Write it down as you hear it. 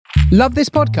Love this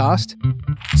podcast?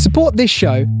 Support this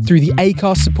show through the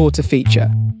Acast supporter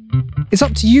feature. It's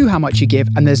up to you how much you give,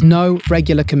 and there's no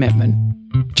regular commitment.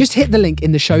 Just hit the link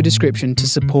in the show description to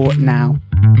support now.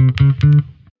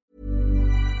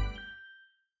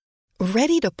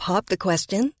 Ready to pop the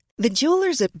question? The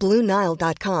jewelers at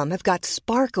BlueNile.com have got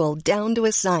sparkle down to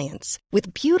a science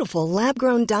with beautiful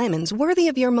lab-grown diamonds worthy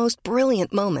of your most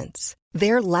brilliant moments.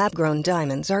 Their lab-grown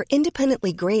diamonds are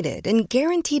independently graded and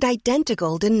guaranteed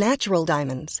identical to natural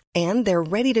diamonds, and they're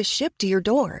ready to ship to your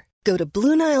door. Go to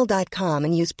BlueNile.com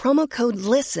and use promo code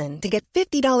LISTEN to get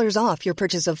 $50 off your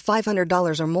purchase of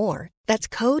 $500 or more. That's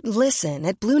code LISTEN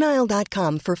at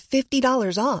BlueNile.com for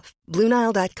 $50 off.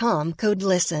 BlueNile.com, code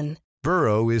LISTEN.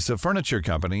 Burrow is a furniture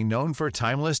company known for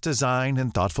timeless design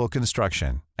and thoughtful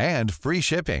construction, and free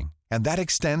shipping, and that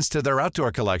extends to their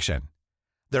outdoor collection.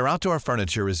 Their outdoor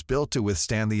furniture is built to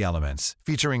withstand the elements,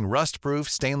 featuring rust-proof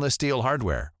stainless steel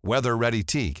hardware, weather-ready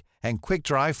teak, and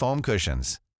quick-dry foam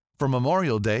cushions. For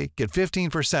Memorial Day, get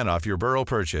 15% off your Burrow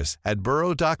purchase at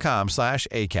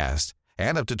burrow.com/ACAST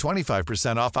and up to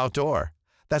 25% off outdoor.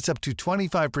 That's up to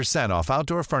 25% off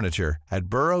outdoor furniture at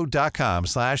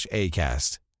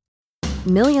burrow.com/ACAST.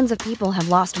 Millions of people have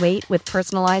lost weight with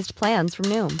personalized plans from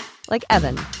Noom. Like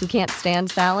Evan, who can't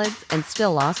stand salads and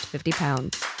still lost 50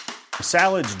 pounds.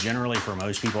 Salads generally for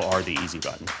most people are the easy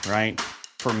button, right?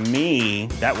 For me,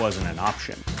 that wasn't an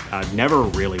option. I never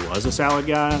really was a salad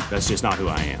guy. That's just not who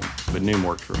I am. But Noom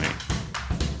worked for me.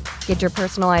 Get your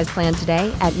personalized plan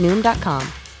today at Noom.com.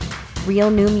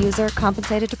 Real Noom user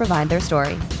compensated to provide their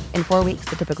story. In 4 weeks,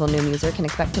 the typical Noom user can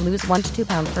expect to lose 1 to 2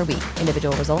 pounds per week.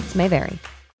 Individual results may vary.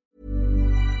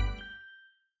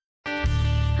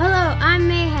 Hello, I'm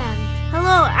Mayhem.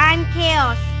 Hello, I'm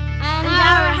Chaos. And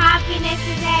our happiness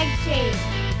is egg-shaped.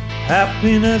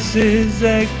 Happiness is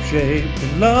egg-shaped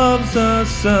and love's a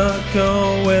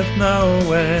circle with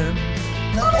no end.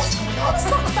 No, it's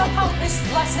not about happiness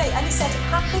last night, and he said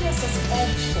happiness is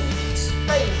egg-shaped.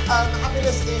 Dave,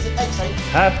 happiness is egg-shaped.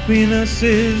 Happiness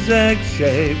is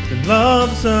egg-shaped and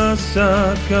love's a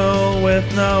circle with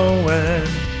no end.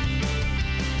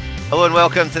 Hello and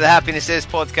welcome to the Happiness Is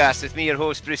podcast with me, your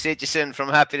host, Bruce Aitchison from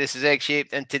Happiness is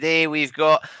Egg-Shaped. And today we've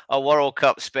got a World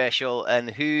Cup special. And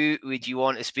who would you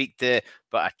want to speak to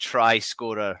but a try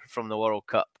scorer from the World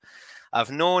Cup?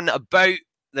 I've known about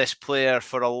this player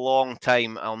for a long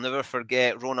time. I'll never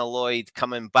forget Rona Lloyd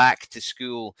coming back to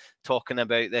school talking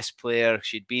about this player.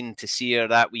 She'd been to see her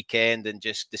that weekend and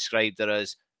just described her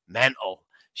as mental.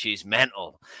 She's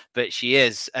mental, but she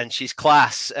is, and she's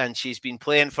class, and she's been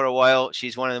playing for a while.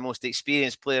 She's one of the most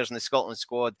experienced players in the Scotland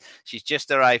squad. She's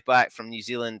just arrived back from New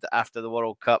Zealand after the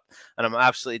World Cup, and I'm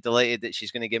absolutely delighted that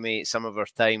she's going to give me some of her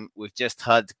time. We've just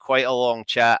had quite a long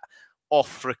chat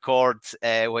off record,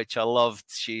 which I loved.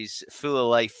 She's full of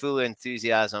life, full of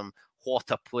enthusiasm.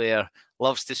 What a player.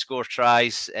 Loves to score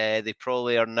tries. They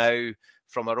probably are now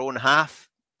from her own half,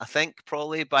 I think,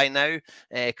 probably by now,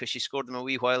 because she scored them a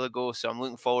wee while ago. So I'm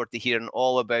looking forward to hearing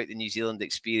all about the New Zealand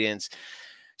experience.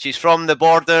 She's from the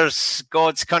borders,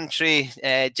 God's country,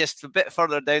 just a bit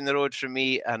further down the road from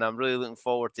me, and I'm really looking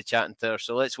forward to chatting to her.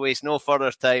 So let's waste no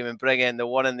further time and bring in the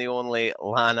one and the only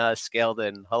Lana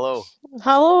Skeldon. Hello.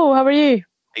 Hello, how are you?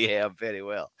 Yeah, I'm very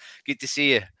well. Good to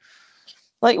see you.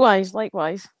 Likewise.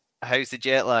 How's the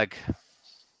jet lag?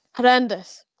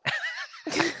 Horrendous.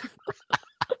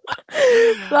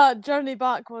 That journey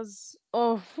back was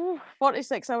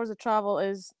 46 hours of travel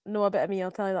is no a bit of me,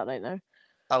 I'll tell you that right now.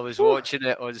 I was watching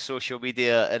it on social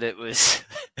media and it was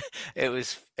it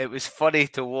was funny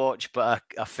to watch, but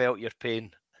I felt your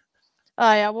pain.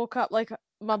 I woke up like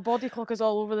my body clock is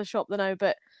all over the shop now,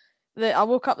 but I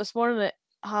woke up this morning at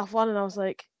 1:30 and I was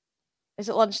like, is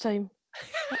it lunchtime?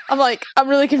 I'm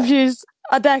really confused.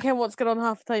 I don't know what's going on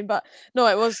half the time, but no,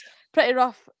 it was pretty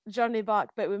rough journey back,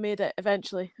 but we made it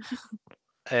eventually.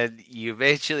 And you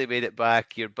eventually made it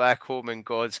back. You're back home in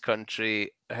God's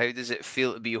country. How does it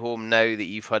feel to be home now that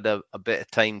you've had a bit of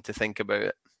time to think about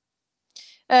it?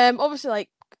 Obviously,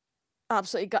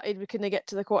 absolutely gutted we couldn't get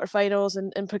to the quarterfinals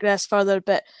and progress further,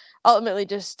 but ultimately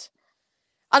just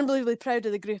unbelievably proud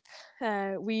of the group.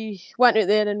 We went out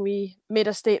there and we made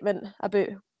a statement about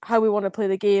how we want to play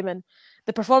the game, and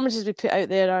the performances we put out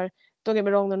there are, don't get me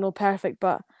wrong, they're no perfect,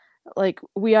 but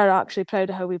we are actually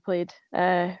proud of how we played.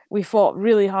 We fought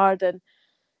really hard and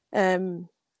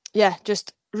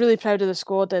just really proud of the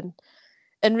squad and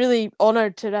really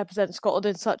honoured to represent Scotland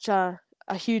in such a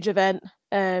huge event.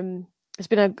 It's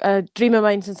been a dream of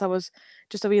mine since I was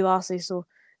just a wee lassie, so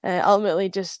ultimately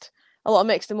just a lot of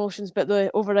mixed emotions, but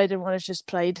the overriding one is just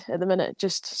pride at the minute.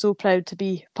 Just so proud to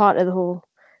be part of the whole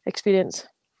experience.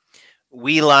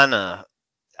 Wee Lana,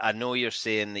 I know you're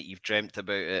saying that you've dreamt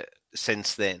about it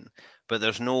since then, but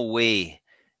there's no way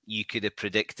you could have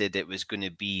predicted it was going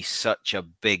to be such a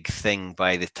big thing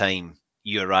by the time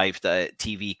you arrived at it.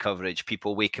 TV coverage,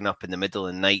 people waking up in the middle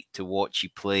of the night to watch you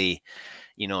play,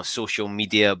 social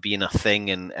media being a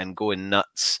thing and going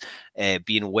nuts,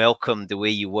 being welcomed the way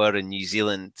you were in New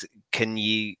Zealand. Can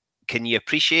you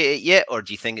appreciate it yet, or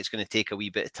do you think it's going to take a wee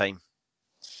bit of time?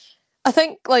 I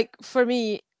think, for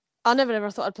me, I never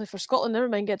ever thought I'd play for Scotland, never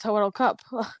mind get to a World Cup.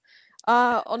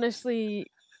 I honestly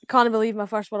can't believe my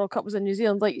first World Cup was in New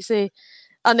Zealand. Like you say,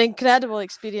 an incredible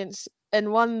experience,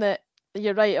 and one that,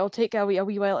 you're right, it'll take a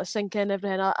wee while to sink in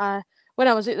everything. When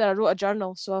I was out there, I wrote a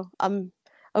journal, so I'm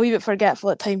a wee bit forgetful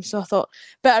at times, so I thought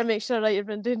better make sure I write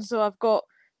everything down. So I've got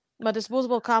my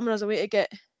disposable camera as a way to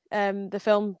get the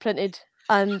film printed,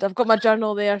 and I've got my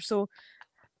journal there, so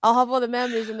I'll have all the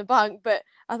memories in the bank. But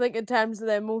I think in terms of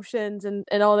the emotions and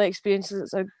all the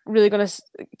experiences, are really going to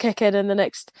kick in the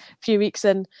next few weeks.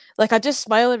 And I just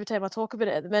smile every time I talk about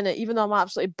it at the minute, even though I'm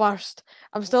absolutely burst.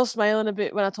 I'm still smiling a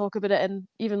bit when I talk about it. And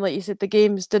even like you said, the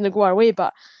games didn't go our way,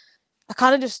 but I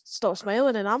kind of just stopped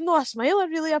smiling. And I'm not a smiler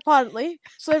really, apparently.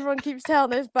 So everyone keeps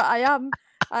telling us, but I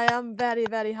am very,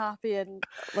 very happy. And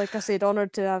like I said,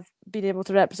 honoured to have been able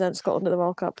to represent Scotland at the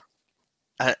World Cup.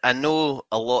 I know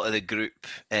a lot of the group,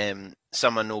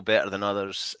 some I know better than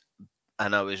others,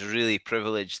 and I was really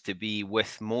privileged to be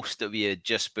with most of you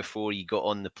just before you got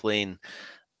on the plane,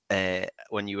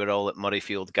 when you were all at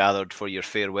Murrayfield gathered for your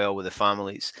farewell with the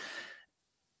families.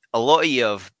 A lot of you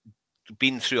have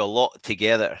been through a lot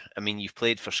together. I mean, you've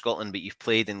played for Scotland, but you've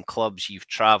played in clubs, you've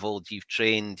travelled, you've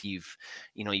trained, you've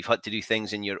had to do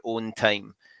things in your own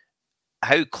time.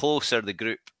 How close are the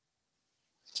group?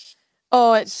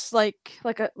 Oh, it's like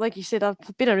you said, I've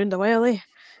been around a while,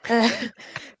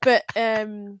 but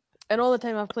and all the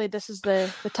time I've played, this is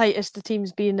the tightest the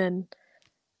team's been, and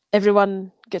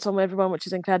everyone gets on with everyone, which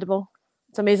is incredible.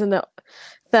 It's amazing that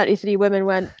 33 women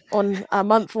went on a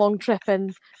month-long trip,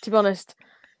 and to be honest,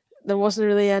 there wasn't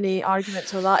really any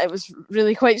arguments with that. It was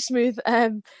really quite smooth.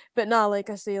 But now, like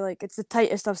I say, it's the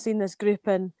tightest I've seen this group,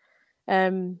 and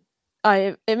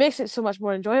it makes it so much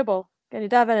more enjoyable. And you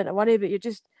dive in into worry, but you're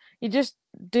just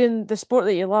doing the sport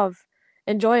that you love,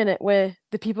 enjoying it with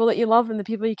the people that you love and the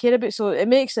people you care about. So it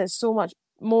makes it so much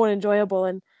more enjoyable.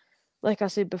 And like I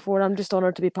said before, I'm just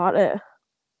honoured to be part of it.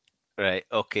 Right.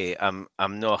 Okay. I'm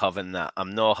not having that.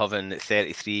 I'm not having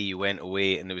 33. You went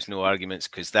away and there was no arguments,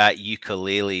 because that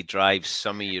ukulele drives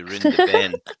some of you round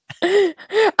the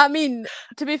bend. I mean,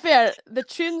 to be fair, the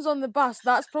tunes on the bus,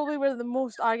 that's probably where the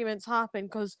most arguments happen,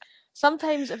 because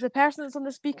sometimes if the person that's on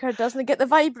the speaker doesn't get the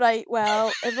vibe right,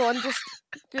 well, everyone just,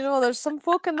 there's some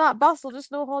folk in that bus will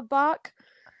just no hold back.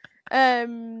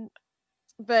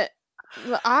 But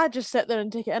I just sit there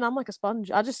and take it in. I'm like a sponge.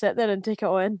 I just sit there and take it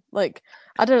all in.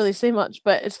 I don't really say much,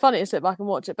 but it's funny to sit back and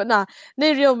watch it. But no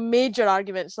real major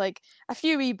arguments. Like a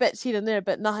few wee bits here and there,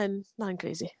 but nothing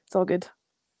crazy. It's all good.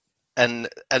 And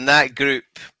that group,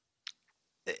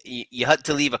 you had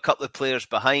to leave a couple of players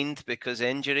behind because of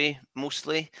injury,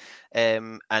 mostly.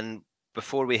 And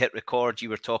before we hit record, you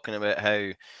were talking about how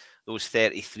those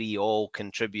 33 all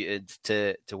contributed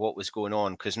to what was going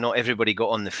on, because not everybody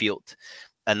got on the field.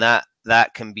 And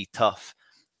that can be tough.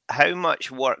 How much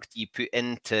work do you put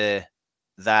into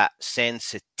that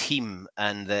sense of team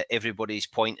and that everybody's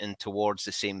pointing towards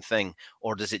the same thing?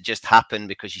 Or does it just happen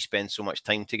because you spend so much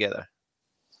time together?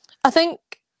 I think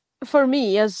for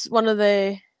me, as one of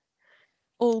the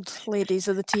old ladies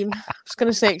of the team, I was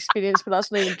going to say experience, but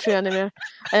that's not even true anymore.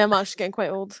 I am actually getting quite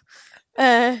old.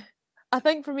 I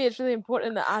think for me, it's really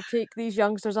important that I take these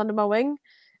youngsters under my wing.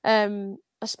 I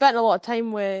spent a lot of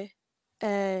time with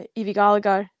Evie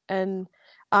Gallagher and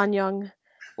Anne Young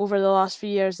over the last few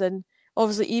years, and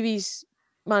obviously Evie's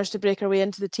managed to break her way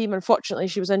into the team. Unfortunately,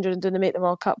 she was injured and didn't make the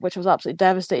World Cup, which was absolutely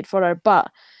devastated for her.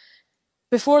 But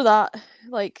before that,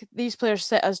 these players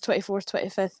sit as 24th,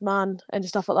 25th man and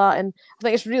stuff like that, and I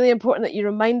think it's really important that you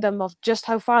remind them of just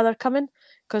how far they're coming,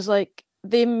 because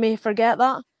they may forget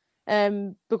that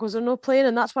because they're not playing,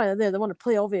 and that's why they're there. They want to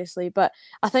play, obviously, but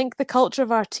I think the culture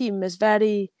of our team is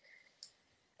very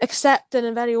accepting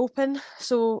and very open.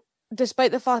 So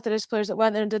despite the fact there is players that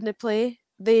went there and didn't play,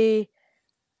 they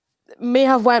may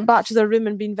have went back to their room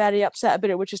and been very upset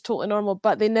about it, which is totally normal,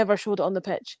 but they never showed it on the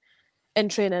pitch in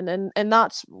training. And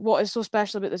that's what is so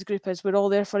special about this group, is we're all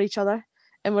there for each other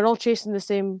and we're all chasing the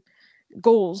same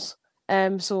goals.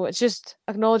 So it's just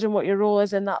acknowledging what your role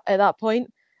is at that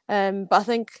point. But I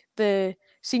think the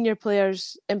senior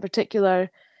players in particular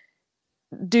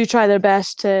do try their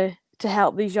best to to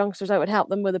help these youngsters out and help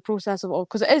them with the process of it all,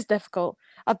 because it is difficult.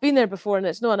 I've been there before and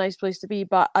it's not a nice place to be,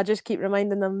 but I just keep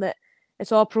reminding them that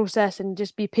it's all process and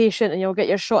just be patient and you'll get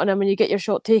your shot. And then when you get your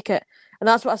shot, take it. And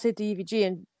that's what I said to EVG,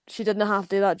 and she didn't have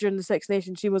to do that during the Six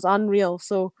Nations. She was unreal.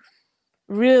 So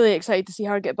really excited to see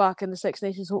her get back in the Six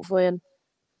Nations, hopefully.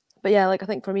 But yeah, like I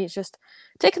think for me, it's just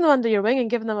taking them under your wing and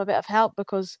giving them a bit of help,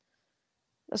 because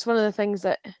that's one of the things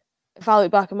that, if I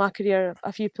look back in my career,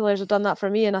 a few players have done that for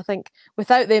me. And I think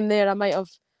without them there, I might have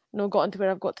gotten to where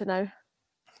I've got to now.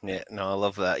 Yeah, no, I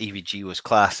love that. EVG was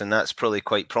class, and that's probably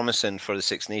quite promising for the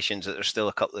Six Nations, that there's still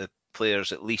a couple of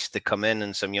players at least to come in,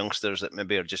 and some youngsters that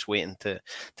maybe are just waiting to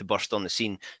burst on the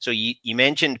scene. So you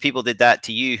mentioned people did that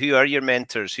to you. Who are your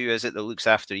mentors? Who is it that looks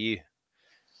after you?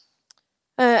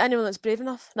 Anyone that's brave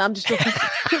enough. No, I'm just joking.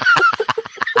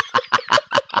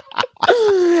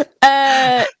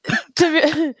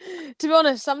 To be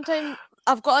honest, sometimes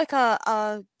I've got like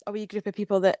a wee group of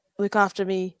people that look after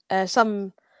me.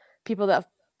 Some people that have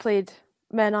played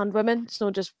men and women. It's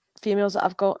not just females that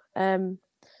I've got. A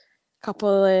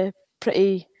couple of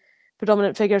pretty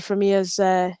predominant figures for me is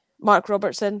Mark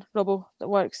Robertson, Robbo, that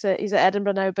works he's at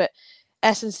Edinburgh now, but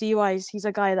S&C wise, he's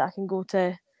a guy that I can go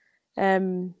to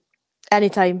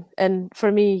anytime. And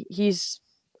for me, he's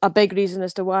a big reason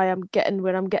as to why I'm getting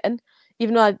where I'm getting.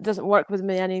 Even though it doesn't work with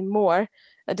me anymore,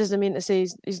 it doesn't mean to say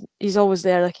he's always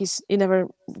there. Like he never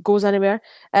goes anywhere.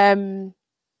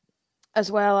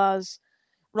 As well as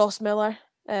Ross Miller.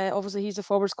 Obviously, he's the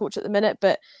forwards coach at the minute,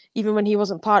 but even when he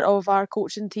wasn't part of our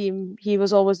coaching team, he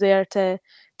was always there to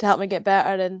help me get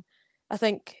better. And I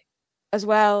think as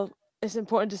well, it's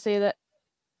important to say that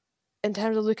in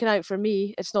terms of looking out for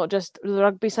me, it's not just the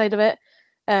rugby side of it.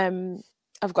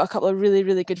 I've got a couple of really,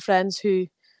 really good friends who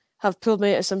have pulled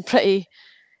me out of some pretty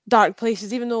dark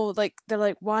places, even though they're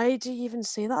like, why do you even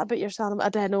say that about yourself? I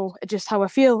don't know, it's just how I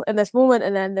feel in this moment,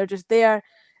 and then they're just there.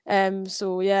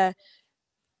 So yeah,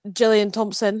 Gillian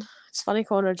Thompson. It's funny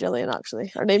calling her Gillian,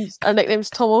 actually. Her nickname's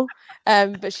Tomo,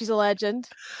 but she's a legend.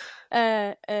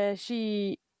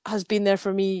 She has been there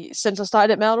for me since I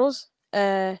started at Melrose.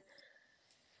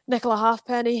 Nicola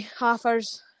Halfpenny,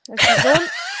 Halfers, if she's known.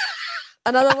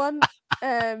 Another one.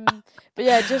 But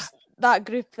yeah, just that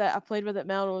group that I played with at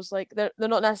Melrose, like they're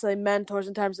not necessarily mentors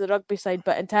in terms of the rugby side,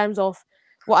 but in terms of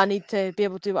what I need to be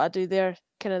able to do what I do, they're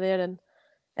kind of there.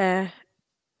 And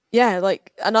yeah,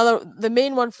 like the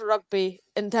main one for rugby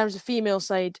in terms of female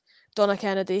side, Donna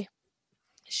Kennedy.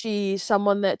 She's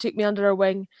someone that took me under her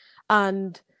wing,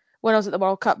 and when I was at the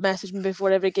World Cup, messaged me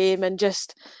before every game, and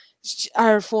just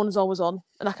her phone's always on,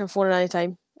 and I can phone her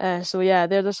anytime. So yeah,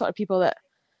 they're the sort of people that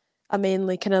I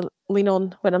mainly kind of lean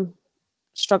on when I'm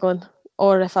struggling,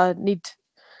 or if I need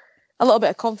a little bit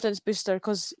of confidence booster.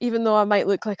 Because even though I might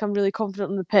look like I'm really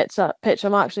confident on the pitch,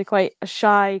 I'm actually quite a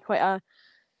shy,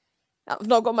 I've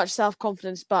not got much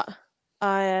self-confidence, but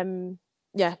I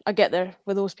get there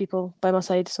with those people by my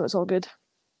side, so it's all good.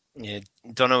 Yeah,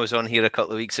 Donna was on here a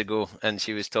couple of weeks ago, and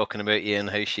she was talking about you and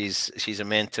how she's a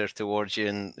mentor towards you,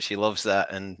 and she loves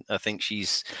that. And I think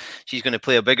she's going to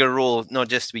play a bigger role, not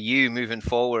just with you moving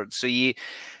forward. So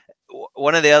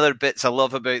one of the other bits I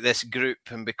love about this group,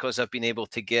 and because I've been able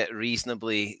to get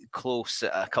reasonably close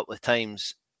a couple of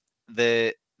times,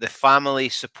 the family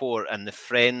support and the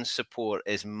friends support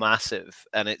is massive,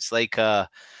 and it's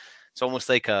almost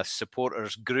like a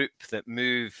supporters group that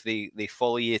move. They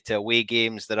follow you to away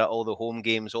games. They're at all the home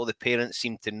games. All the parents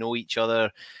seem to know each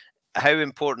other. How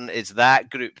important is that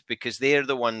group? Because they're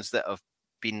the ones that have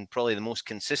been probably the most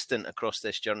consistent across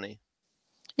this journey.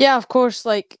 Yeah, of course.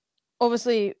 Like,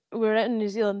 obviously, we were in New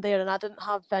Zealand there, and I didn't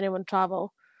have anyone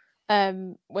travel,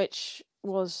 which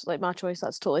was like my choice.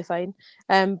 That's totally fine.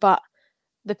 But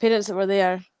the parents that were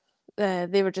there,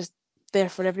 they were just there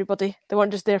for everybody. They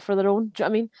weren't just there for their own. Do you know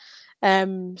what I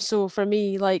mean? So for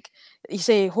me, like you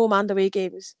say, home and away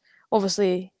games,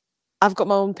 obviously I've got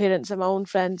my own parents and my own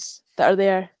friends that are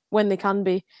there when they can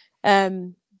be.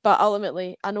 But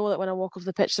ultimately, I know that when I walk off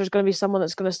the pitch, there's going to be someone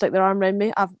that's going to stick their arm around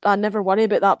me. I never worry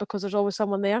about that because there's always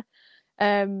someone there.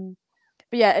 But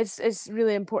yeah, it's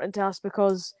really important to us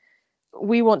because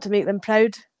we want to make them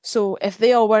proud. So if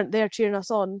they all weren't there cheering us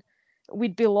on,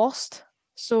 we'd be lost.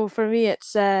 So for me,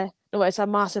 it's a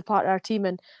massive part of our team,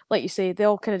 and like you say, they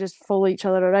all kind of just follow each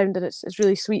other around, and it's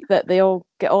really sweet that they all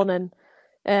get on, and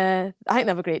I think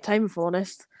they have a great time, if I'm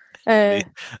honest. They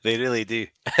really do.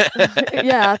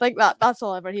 Yeah, I think that's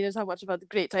all I ever hear is how much of a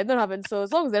great time they're having. So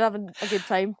as long as they're having a good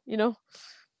time, Yeah,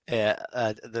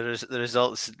 the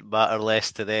results matter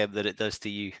less to them than it does to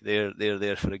you. They're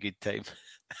there for a good time.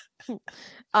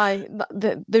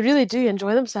 They really do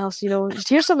enjoy themselves. Just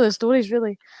hear some of the stories,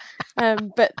 really.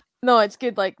 But No, it's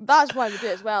good. Like, that's why we do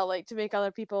it as well, like, to make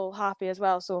other people happy as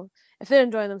well. So if they're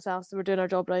enjoying themselves, then we're doing our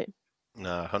job right.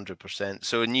 No, 100%.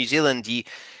 So in New Zealand, you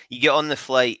get on the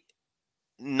flight,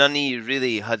 none of you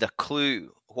really had a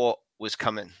clue what was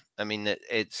coming. I mean,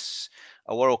 it's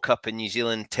a World Cup in New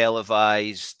Zealand,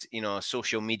 televised,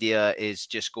 social media is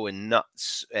just going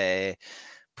nuts.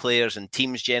 Players and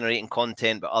teams generating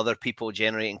content, but other people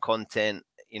generating content,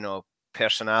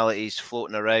 personalities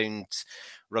floating around,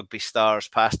 rugby stars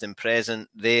past and present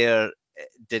there.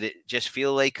 Did it just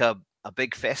feel like a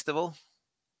big festival?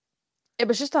 It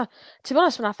was just to be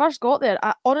honest, when I first got there,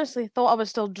 I honestly thought I was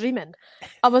still dreaming.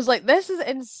 I was like, this is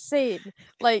insane.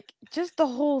 Like, just the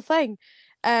whole thing.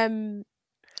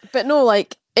 But no,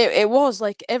 like, it was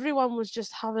like everyone was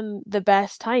just having the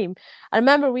best time. I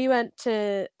remember we went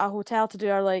to a hotel to do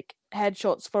our like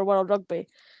headshots for World Rugby,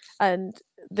 and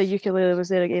the ukulele was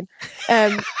there again.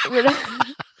 We're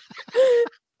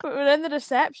in the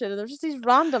reception, and there was just these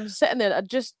randoms sitting there that had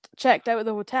just checked out of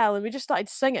the hotel, and we just started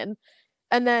singing.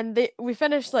 And then we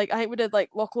finished, like, I think we did like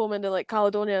Loch Lomond and like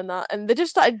Caledonia and that, and they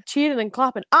just started cheering and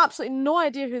clapping. Absolutely no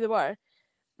idea who they were.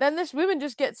 Then this woman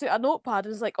just gets out a notepad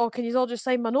and is like, "Oh, can you all just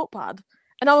sign my notepad?"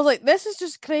 And I was like, "This is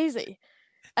just crazy."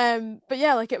 But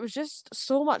yeah, like, it was just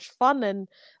so much fun, and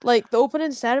like the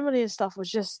opening ceremony and stuff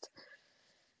was just,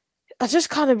 I just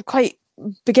kind of quite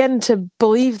begin to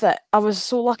believe that I was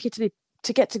so lucky to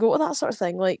get to go to that sort of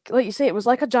thing. Like you say, it was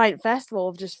like a giant festival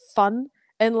of just fun,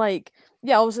 and like,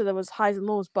 yeah, obviously there was highs and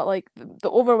lows, but like the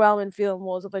overwhelming feeling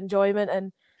was of enjoyment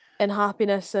and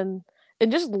happiness and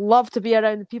just love to be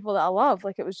around the people that I love.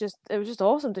 Like, it was just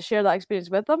awesome to share that experience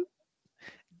with them.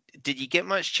 Did you get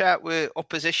much chat with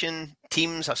opposition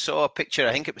teams? I saw a picture,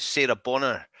 I think it was Sarah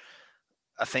Bonner,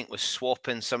 I think was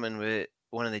swapping someone with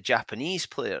one of the Japanese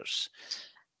players.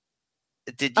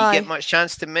 Did you get much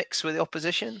chance to mix with the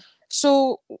opposition?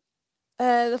 So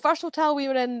the first hotel we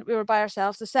were in, we were by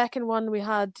ourselves. The second one, we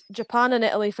had Japan and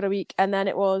Italy for a week, and then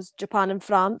it was Japan and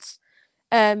France.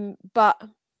 But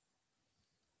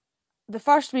the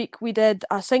first week we did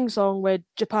a sing-song with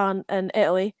Japan and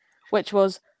Italy, which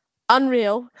was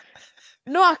unreal.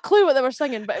 Not a clue what they were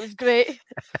singing, but it was great.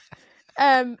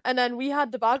 And then we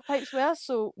had the bagpipes with us,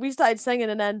 so we started singing,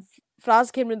 and then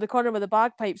Fraz came around the corner with the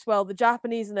bagpipes. Well, the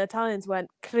Japanese and the Italians went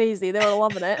crazy. They were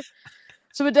loving it.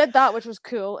 So we did that, which was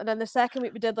cool. And then the second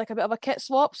week we did like a bit of a kit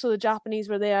swap. So the Japanese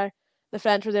were there, the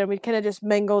French were there, and we kind of just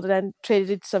mingled and then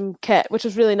traded some kit, which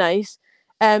was really nice.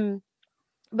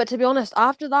 But to be honest,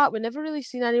 after that, we never really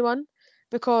seen anyone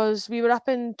because we were up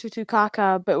in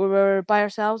Tutukaka, but we were by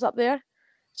ourselves up there.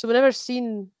 So we never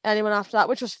seen anyone after that,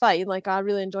 which was fine. Like, I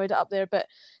really enjoyed it up there. But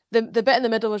the bit in the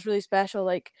middle was really special.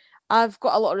 Like, I've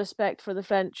got a lot of respect for the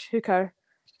French hooker.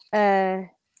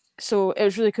 So it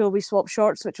was really cool. We swapped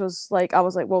shorts, which was like, I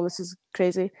was like, whoa, this is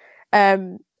crazy.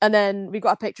 And then we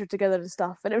got a picture together and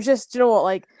stuff. And it was just, you know what,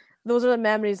 like, those are the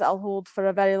memories that I'll hold for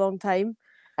a very long time.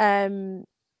 And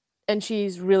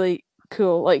she's really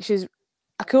cool. Like, she's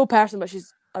a cool person, but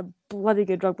she's a bloody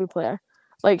good rugby player.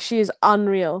 Like, she is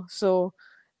unreal. So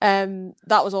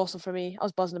that was awesome for me. I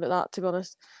was buzzing about that, to be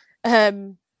honest.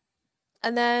 And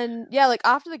then, yeah, like,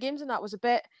 after the games and that was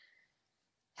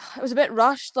it was a bit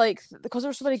rushed, like, because there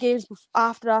were so many games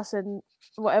after us and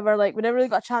whatever, like, we never really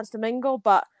got a chance to mingle,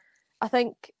 but I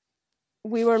think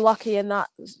we were lucky in that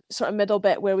sort of middle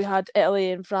bit where we had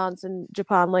Italy and France and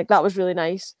Japan. Like, that was really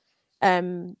nice.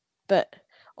 But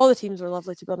all the teams were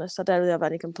lovely, to be honest. I don't really have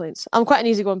any complaints. I'm quite an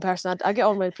easygoing person. I get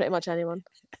on with pretty much anyone.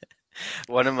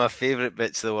 One of my favourite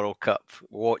bits of the World Cup,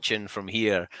 watching from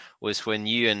here, was when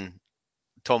you and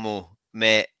Tomo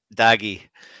met Daggy.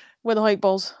 With the white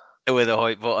balls. With a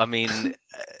white ball. I mean,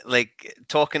 like,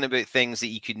 talking about things that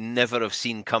you could never have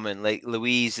seen coming. Like,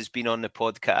 Louise has been on the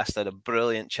podcast. I had a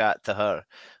brilliant chat to her.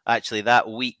 Actually, that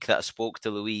week that I spoke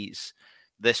to Louise,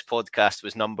 this podcast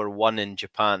was number 1 in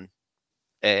Japan.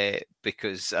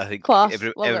 Because I think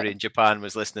everybody in Japan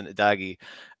was listening to Daggy.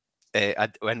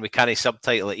 When we can't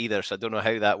subtitle it either, so I don't know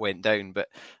how that went down. But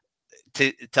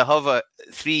to have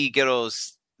 3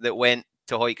 girls that went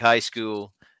to Hawick High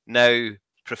School, now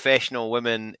professional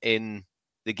women in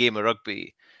the game of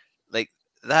rugby, like,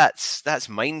 that's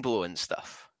mind-blowing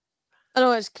stuff. I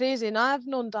know, it's crazy. And I've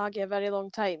known Daggy a very long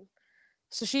time.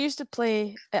 So she used to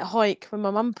play at Hawick when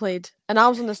my mum played, and I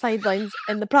was on the sidelines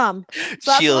in the pram.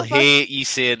 So she'll hate you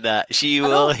saying that. She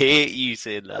will hate you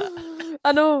saying that.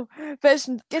 I know, but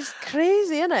it's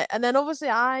crazy, isn't it? And then obviously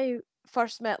I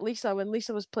first met Lisa when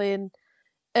Lisa was playing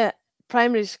at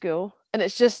primary school, and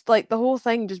it's just like the whole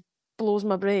thing just blows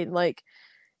my brain. Like,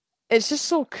 it's just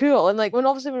so cool. And like, when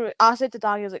I said to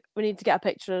Daggy, I was like, we need to get a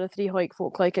picture of the 3 Hawick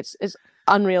folk. Like, it's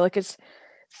unreal. Like, it's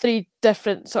 3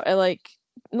 different sort of like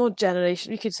no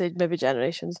generation, you could say maybe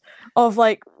generations of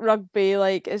like rugby,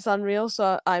 like it's unreal.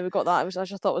 So we got that, which I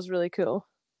just thought was really cool.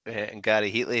 Yeah, and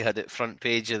Gary Heatley had it front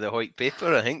page of the White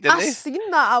Paper, I think, didn't he? I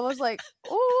seen that. I was like,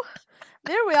 oh,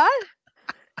 there we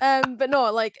are. But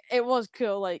no, like it was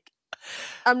cool. Like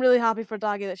I'm really happy for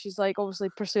Daggy that she's like obviously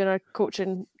pursuing her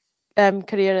coaching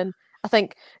career, and I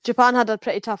think Japan had a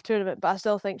pretty tough tournament, but I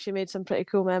still think she made some pretty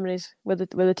cool memories with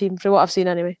the team, from what I've seen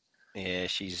anyway. Yeah,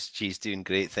 she's doing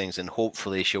great things, and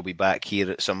hopefully she'll be back here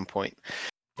at some point.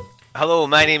 Hello,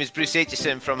 my name is Bruce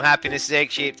Aitchison from Happiness is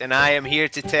Egg-Shaped, and I am here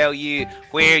to tell you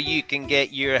where you can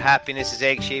get your Happiness is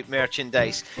Egg-Shaped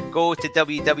merchandise. Go to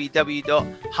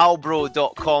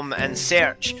www.halbro.com and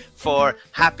search for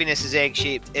Happiness is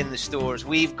Egg-Shaped in the stores.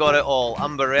 We've got it all.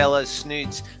 Umbrellas,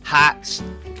 snoods, hats,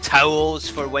 towels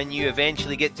for when you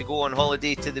eventually get to go on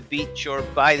holiday to the beach or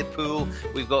by the pool.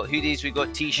 We've got hoodies, we've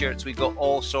got t-shirts, we've got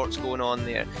all sorts going on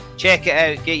there. Check it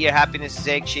out. Get your Happiness is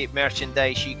Egg-Shaped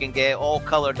merchandise. You can get it all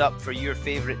coloured up for your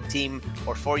favourite team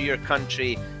or for your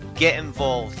country. Get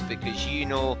involved, because you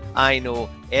know, I know,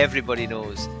 everybody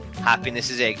knows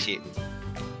happiness is egg-shaped.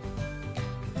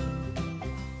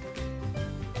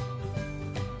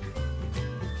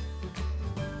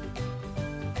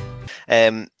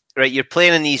 Right, you're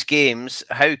playing in these games.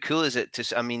 How cool is it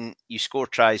to, I mean, you score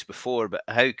tries before, but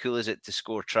how cool is it to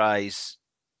score tries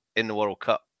in the World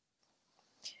Cup?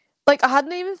 Like, I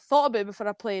hadn't even thought about it before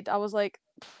I played. I was like,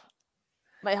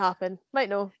 might happen, might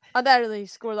no. I don't really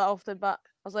score that often, but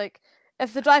I was like,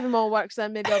 if the driving ball works,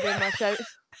 then maybe I'll be in my shout.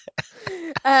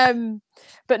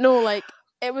 But no, like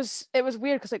it was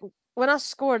weird because like when I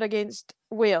scored against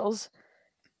Wales,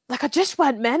 like I just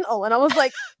went mental, and I was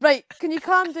like, right, can you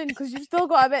calm down because you've still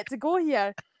got a bit to go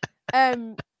here.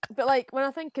 But like when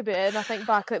I think about it and I think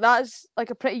back, like that is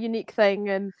like a pretty unique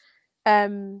thing,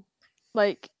 and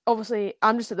like obviously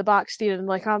I'm just at the back steering,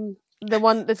 like I'm the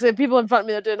one, it's the people in front of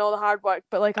me that are doing all the hard work,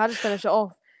 but like I just finish it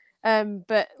off.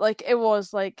 But like it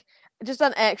was like just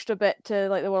an extra bit to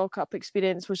like the World Cup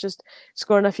experience was just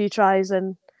scoring a few tries,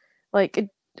 and like it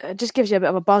just gives you a bit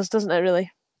of a buzz, doesn't it, really?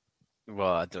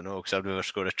 Well, I don't know, because I've never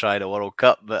scored a try in a World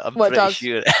Cup, but I'm pretty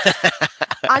sure.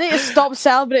 I need to stop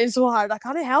celebrating so hard. I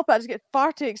can't help it. I just get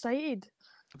far too excited.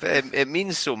 But it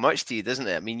means so much to you, doesn't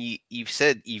it? I mean, you've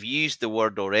used the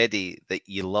word already that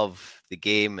you love the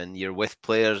game and you're with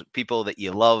players, people that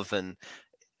you love, and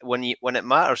when it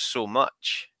matters so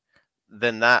much,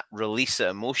 then that release of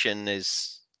emotion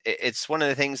it's one of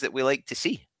the things that we like to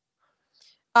see.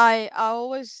 I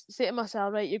always say to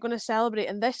myself, right, you're going to celebrate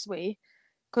in this way,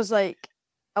 because like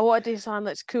I want to do something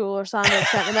that's cool or something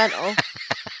that's sentimental,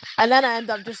 and then I end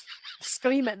up just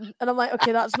screaming, and I'm like,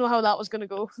 okay, that's not how that was going to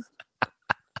go.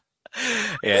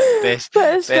 Yeah,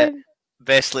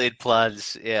 best laid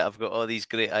plans. Yeah, I've got all these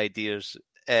great ideas.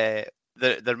 There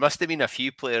must have been a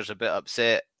few players a bit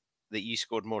upset that you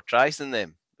scored more tries than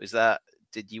them.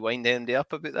 Did you wind anybody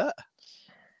up about that?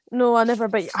 No, I never.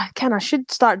 But I should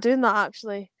start doing that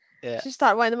actually. Yeah. I should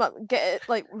start winding them up. Get it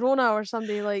like Rona or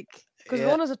somebody, like, because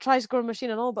Rona's a try scoring machine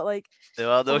and all, but like.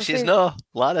 Well, no, she's not.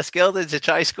 Lana Skeldon's a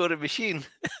try scoring machine.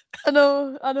 I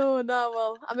know. No,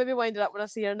 well, I maybe wind it up when I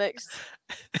see her next.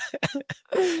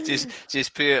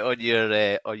 just put it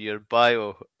on your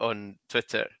bio on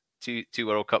Twitter. Two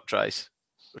World Cup tries,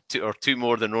 or two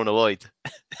more than Rona Lloyd.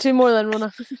 Two more than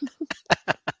Rona.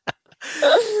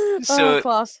 So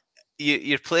class.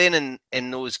 You're playing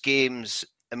in those games.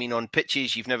 I mean, on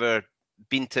pitches you've never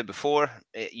been to before.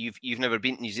 You've never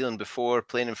been to New Zealand before,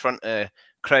 playing in front of a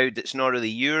crowd that's not really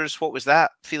yours. What was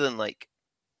that feeling like?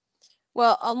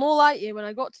 Well, I'll not lie to you, when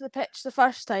I got to the pitch the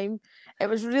first time, it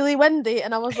was really windy,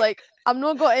 and I was like, I'm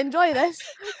not going to enjoy this.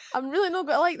 I'm really not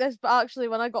going to like this. But actually,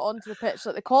 when I got onto the pitch,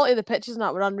 like the quality of the pitches and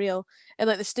that were unreal, and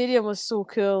like the stadium was so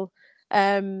cool.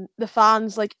 The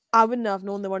fans, like, I wouldn't have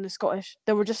known they weren't Scottish.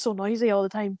 They were just so noisy all the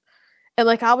time, and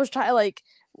like I was trying to like,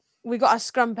 we got a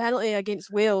scrum penalty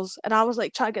against Wales, and I was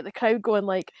like trying to get the crowd going,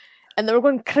 like, and they were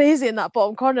going crazy in that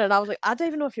bottom corner, and I was like, I don't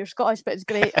even know if you're Scottish, but it's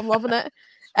great. I'm loving it.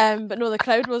 But no, the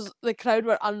crowd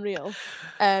were unreal.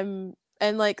 And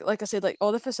like I said, like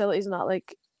all the facilities and that,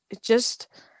 like it's just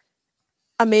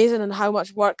amazing, and how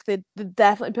much work they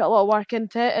definitely put a lot of work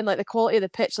into it, and like the quality of the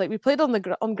pitch. Like we played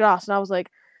on grass, and I was like,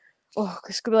 oh,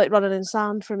 this could be like running in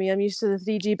sand for me. I'm used to the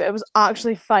 3G, but it was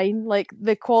actually fine. Like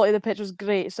the quality of the pitch was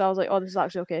great, so I was like, oh, this is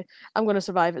actually okay. I'm going to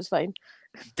survive. It's fine.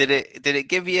 Did it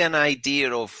give you an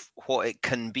idea of what it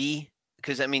can be?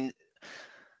 Because I mean,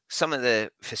 some of the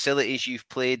facilities you've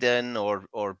played in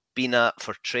or been at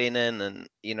for training, and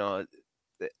you know,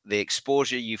 the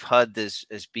exposure you've had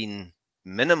has been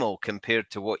minimal compared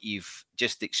to what you've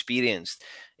just experienced.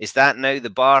 Is that now the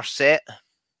bar set?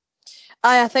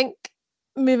 I think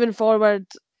moving forward,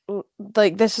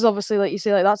 like this is obviously, like you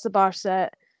say, like that's the bar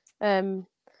set.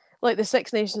 Like the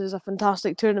Six Nations is a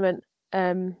fantastic tournament,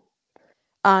 and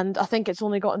I think it's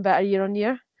only gotten better year on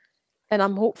year. And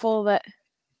I'm hopeful that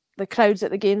the crowds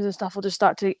at the games and stuff will just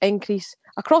start to increase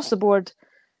across the board,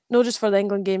 not just for the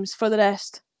England games, for the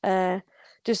rest.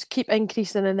 Just keep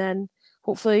increasing, and then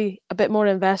hopefully a bit more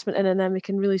investment in, and then we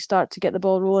can really start to get the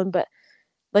ball rolling. But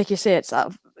like you say, it's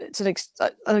an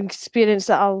experience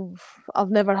that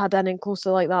I've never had anything close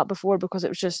to like that before, because it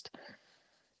was just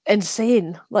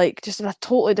insane, like just at a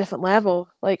totally different level,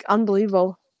 like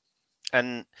unbelievable.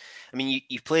 And I mean,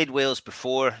 you've played Wales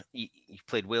before, you've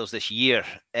played Wales this year,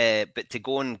 but to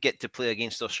go and get to play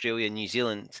against Australia and New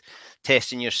Zealand,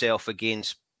 testing yourself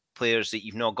against players that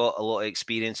you've not got a lot of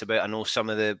experience about. I know some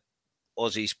of the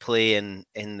Aussies play in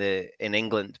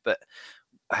England, but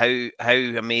how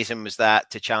amazing was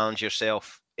that to challenge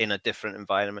yourself in a different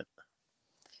environment?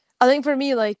 I think for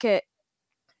me, like it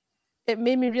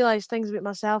made me realise things about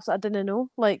myself that I didn't know,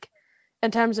 like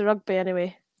in terms of rugby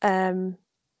anyway.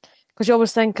 Because you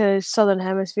always think of Southern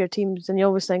Hemisphere teams, and you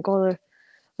always think, oh,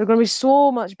 they're going to be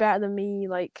so much better than me.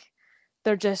 Like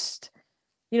they're just,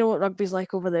 you know what rugby's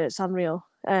like over there. It's unreal.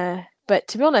 But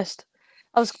to be honest,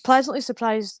 I was pleasantly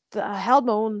surprised that I held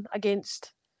my own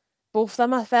against both of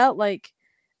them. I felt like,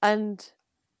 and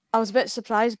I was a bit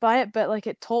surprised by it, but like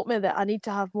it taught me that I need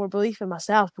to have more belief in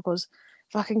myself, because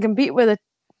if I can compete with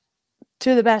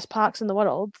two of the best packs in the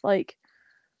world, like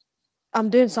I'm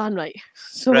doing something right.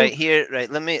 So right.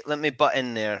 Let me butt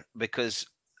in there, because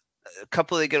a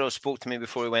couple of the girls spoke to me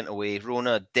before we went away.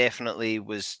 Rona definitely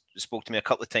spoke to me a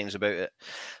couple of times about it.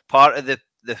 Part of the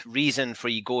reason for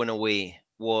you going away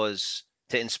was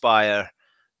to inspire,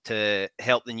 to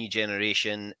help the new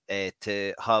generation,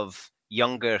 to have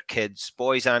younger kids,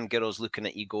 boys and girls, looking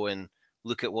at you going,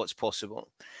 look at what's possible.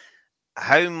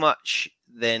 How much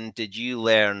then did you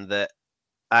learn that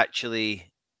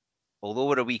actually, although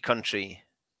we're a wee country,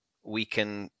 we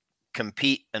can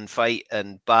compete and fight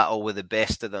and battle with the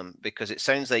best of them? Because it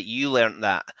sounds like you learned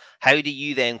that. How do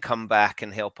you then come back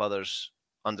and help others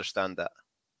understand that?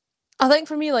 I think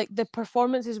for me, like the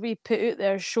performances we put out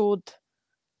there showed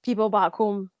people back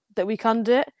home that we can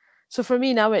do it. So for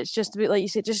me now, it's just about, like you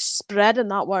said, just spreading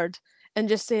that word and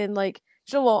just saying, like,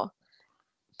 you know what,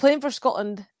 playing for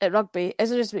Scotland at rugby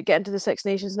isn't just about getting to the Six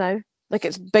Nations now. Like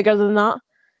it's bigger than that,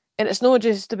 and it's not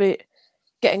just about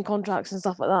getting contracts and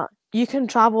stuff like that. You can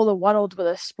travel the world with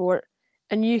this sport,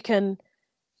 and you can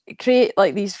create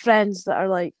like these friends that are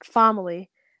like family.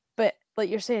 But like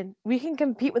you're saying, we can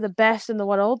compete with the best in the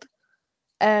world,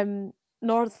 northern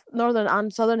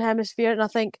and southern hemisphere. And I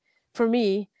think for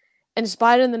me,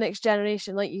 inspiring the next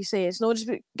generation, like you say, it's not just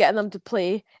about getting them to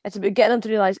play, it's about getting them to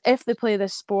realise if they play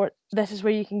this sport, this is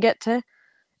where you can get to.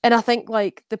 And I think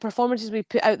like the performances we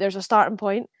put out there is a starting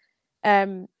point.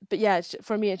 But yeah,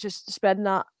 for me, it's just spreading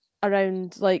that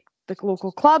around like the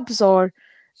local clubs, or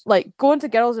like going to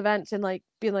girls' events and like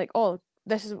being like, oh,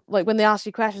 this is like when they ask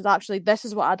you questions, actually, this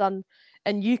is what I done,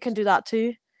 and you can do that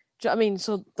too. Do you know what I mean?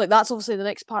 So like that's obviously the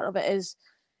next part of it, is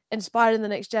inspiring the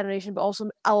next generation, but also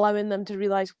allowing them to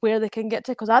realise where they can get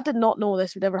to. Because I did not know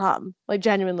this would ever happen. Like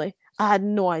genuinely, I had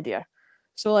no idea.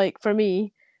 So like for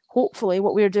me, hopefully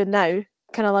what we're doing now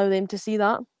can allow them to see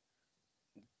that.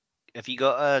 Have you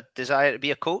got a desire to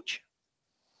be a coach?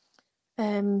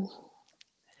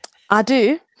 I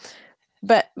do,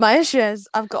 but my issue is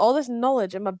I've got all this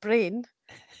knowledge in my brain,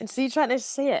 and see trying to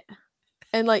say it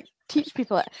and like teach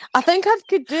people it. I think I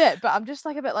could do it, but I'm just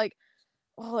like a bit like,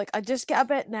 oh, like I just get a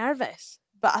bit nervous.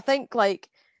 But I think like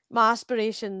my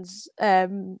aspirations. I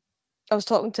was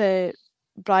talking to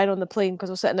Brian on the plane because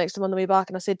I was sitting next to him on the way back,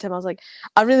 and I said to him, I was like,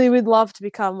 I really would love to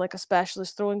become like a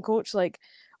specialist throwing coach, like,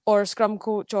 or a scrum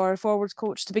coach or a forwards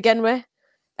coach to begin with,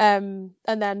 and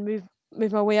then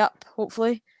move my way up,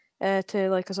 hopefully, to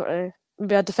like a sort of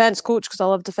maybe a defence coach, because I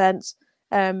love defence,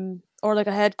 or like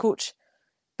a head coach.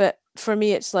 But for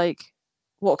me, it's like,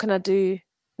 what can I do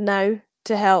now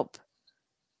to help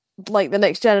like the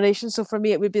next generation? So for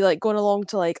me, it would be like going along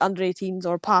to like under 18s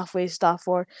or pathway stuff,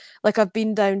 or like I've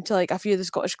been down to like a few of the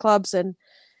Scottish clubs and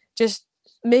just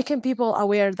making people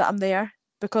aware that I'm there,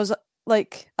 because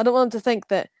like I don't want them to think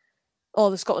that, oh,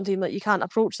 the Scotland team, like you can't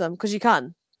approach them, because you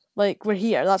can. Like we're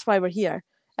here, that's why we're here.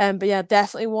 But yeah,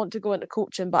 definitely want to go into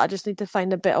coaching, but I just need to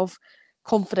find a bit of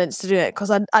confidence to do it, because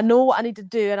I know what I need to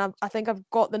do, and I think I've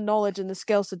got the knowledge and the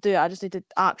skills to do it. I just need to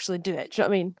actually do it. Do you know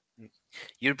what I mean?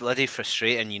 You're bloody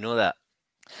frustrating, you know that.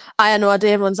 I know, I do.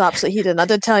 Everyone's absolutely heated. I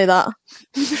did tell you that.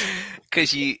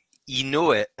 Because you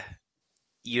know it.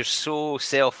 You're so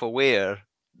self-aware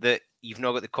that you've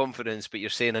not got the confidence, but you're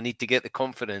saying, I need to get the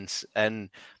confidence. And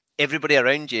everybody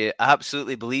around you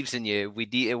absolutely believes in you. We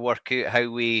need to work out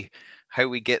how we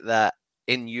get that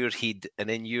in your head and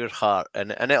in your heart,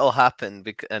 and it'll happen.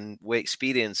 And we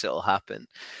experience it'll happen.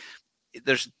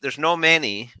 There's not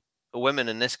many women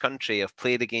in this country have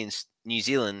played against New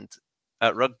Zealand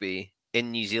at rugby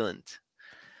in New Zealand.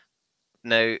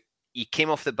 Now, you came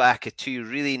off the back of 2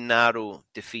 really narrow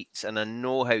defeats, and I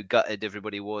know how gutted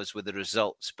everybody was with the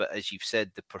results, but as you've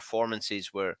said, the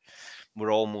performances were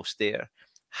almost there.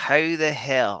 How the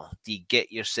hell do you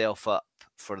get yourself up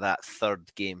for that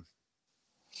third game?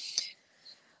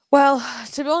 Well,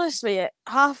 to be honest with you,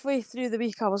 halfway through the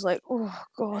week, I was like, oh,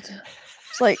 God.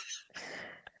 It's like,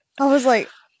 I was like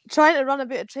trying to run a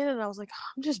bit of training, and I was like,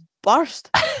 I'm just burst.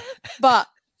 But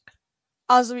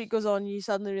as the week goes on, you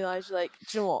suddenly realise, you're like,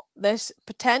 do you know what? This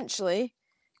potentially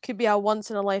could be a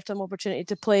once-in-a-lifetime opportunity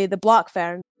to play the Black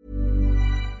Ferns.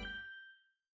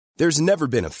 There's never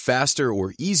been a faster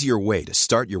or easier way to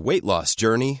start your weight loss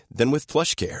journey than with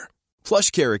PlushCare.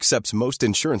 PlushCare accepts most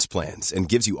insurance plans and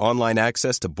gives you online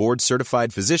access to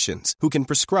board-certified physicians who can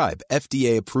prescribe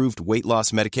FDA-approved weight loss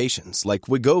medications like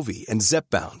Wegovy and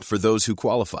Zepbound for those who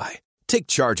qualify. Take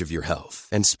charge of your health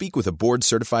and speak with a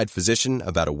board-certified physician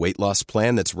about a weight loss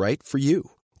plan that's right for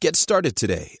you. Get started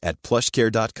today at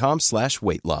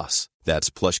plushcare.com/weight-loss.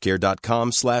 That's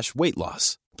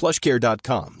plushcare.com/weight-loss.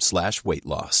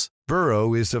 plushcare.com/weight-loss.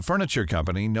 Burrow is a furniture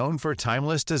company known for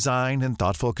timeless design and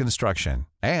thoughtful construction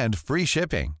and free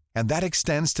shipping, and that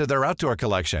extends to their outdoor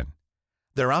collection.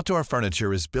 Their outdoor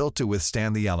furniture is built to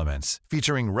withstand the elements,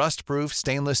 featuring rust-proof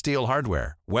stainless steel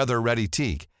hardware, weather-ready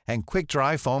teak, and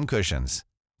quick-dry foam cushions.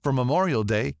 For Memorial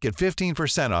Day, get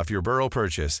 15% off your Burrow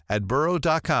purchase at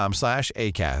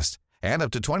burrow.com/acast and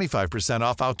up to 25%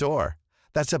 off outdoor.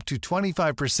 That's up to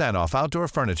 25% off outdoor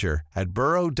furniture at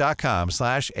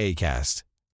burrow.com/acast.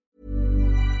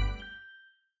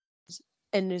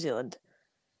 In New Zealand.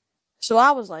 So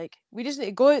I was like, we just need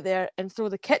to go out there and throw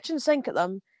the kitchen sink at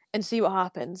them and see what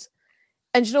happens.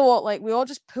 And you know what? Like, we all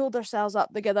just pulled ourselves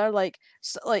up together. Like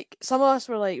some of us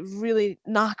were like really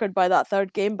knackered by that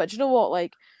third game, but you know what?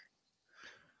 Like,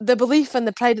 the belief and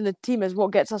the pride in the team is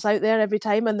what gets us out there every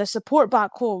time, and the support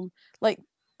back home. Like,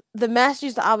 the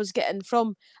messages that I was getting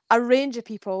from a range of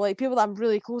people, like people that I'm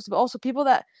really close to, but also people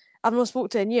that I've not spoken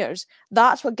to in years.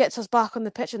 That's what gets us back on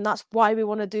the pitch, and that's why we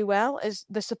want to do well, is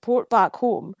the support back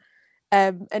home.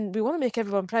 And we want to make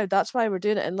everyone proud. That's why we're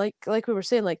doing it. And like we were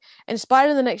saying, like,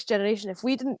 inspiring the next generation. If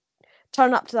we didn't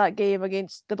turn up to that game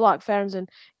against the Black Ferns and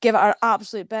give it our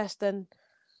absolute best, then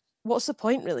what's the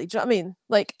point, really? Do you know what I mean?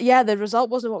 Like, yeah, the result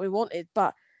wasn't what we wanted,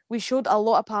 but we showed a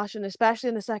lot of passion, especially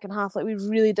in the second half. Like, we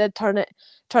really did turn it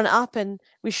up, and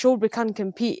we showed we can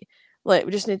compete. Like,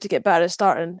 we just need to get better at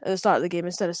starting at the start of the game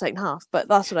instead of second half. But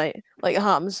that's right. Like, it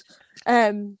happens.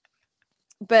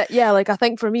 But yeah, like, I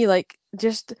think for me, like,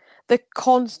 just the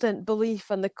constant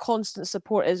belief and the constant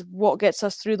support is what gets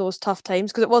us through those tough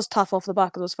times, because it was tough off the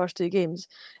back of those first 2 games.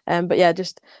 But yeah,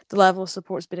 just the level of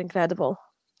support's been incredible.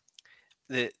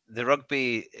 The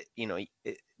rugby, you know,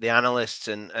 the analysts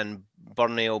and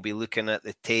Bernie will be looking at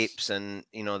the tapes, and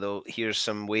you know, here's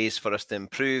some ways for us to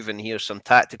improve, and here's some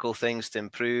tactical things to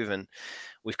improve, and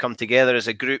we've come together as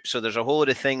a group. So there's a whole lot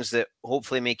of things that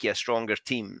hopefully make you a stronger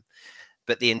team.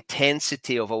 But the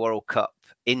intensity of a World Cup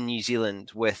in New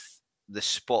Zealand, with the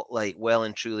spotlight well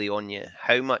and truly on you,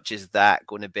 how much is that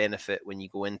going to benefit when you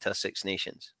go into Six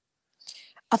Nations?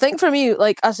 I think for me,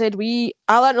 like I said, I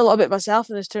learned a lot about myself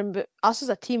in this term, but us as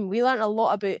a team, we learned a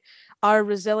lot about our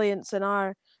resilience and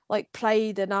our like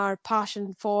pride and our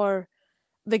passion for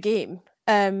the game.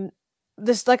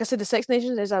 This, like I said, the Six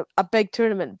Nations is a big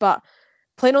tournament, but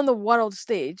playing on the world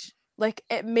stage, like,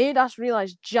 it made us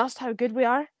realise just how good we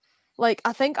are. Like,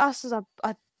 I think us as a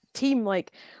team,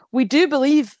 like, we do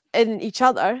believe in each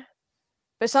other,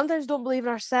 but sometimes don't believe in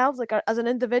ourselves, like, as an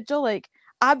individual. Like,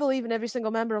 I believe in every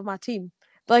single member of my team.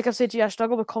 But like I've said to you, I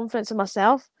struggle with confidence in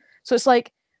myself. So it's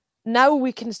like, now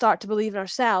we can start to believe in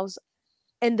ourselves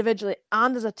individually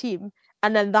and as a team.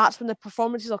 And then that's when the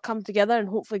performances will come together and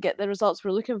hopefully get the results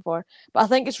we're looking for. But I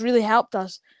think it's really helped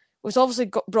us. It's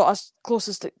obviously brought us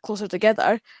closer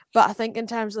together. But I think in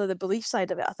terms of the belief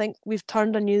side of it, I think we've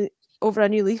turned over a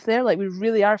new leaf there. Like, we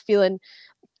really are feeling,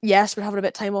 yes, we're having a bit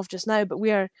of time off just now, but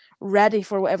we are ready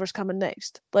for whatever's coming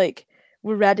next. Like,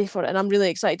 we're ready for it, and I'm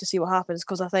really excited to see what happens,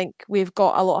 because I think we've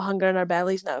got a lot of hunger in our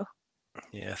bellies now.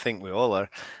 Yeah, I think we all are.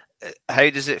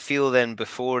 How does it feel then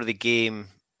before the game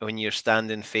when you're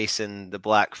standing facing the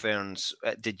Black Ferns?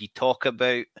 Did you talk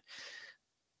about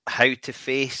how to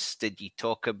face? Did you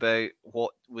talk about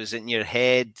what was in your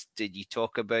head? Did you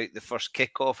talk about the first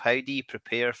kickoff? How do you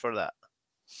prepare for that?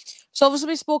 So obviously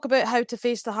we spoke about how to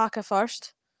face the haka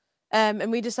first.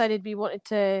 And we decided we wanted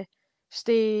to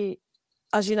stay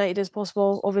as united as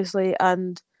possible, obviously.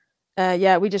 And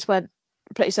we just went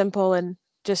pretty simple and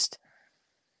just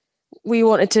we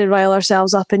wanted to rile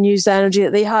ourselves up and use the energy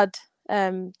that they had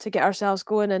to get ourselves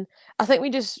going. And I think we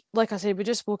just, like I said, we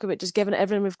just spoke about just giving it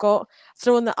everything we've got,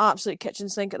 throwing the absolute kitchen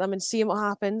sink at them and seeing what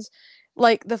happens.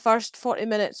 Like, the first 40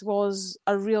 minutes was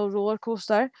a real roller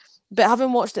coaster, but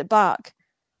having watched it back,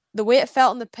 the way it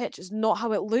felt on the pitch is not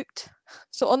how it looked.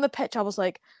 So on the pitch, I was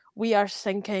like, we are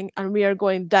sinking and we are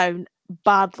going down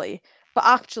badly. But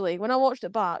actually, when I watched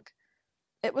it back,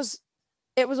 it was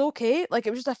okay. Like, it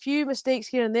was just a few mistakes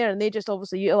here and there, and they just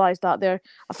obviously utilised that. They're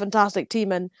a fantastic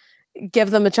team, and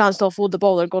give them a chance to offload the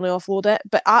ball, they're going to offload it.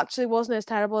 But actually wasn't as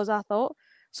terrible as I thought.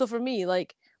 So for me,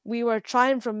 like, we were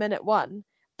trying from minute one,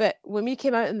 but when we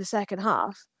came out in the second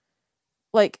half,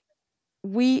 like,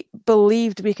 we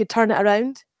believed we could turn it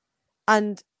around.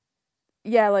 And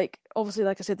yeah, like, obviously,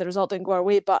 like I said, the result didn't go our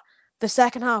way, but the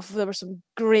second half, there were some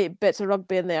great bits of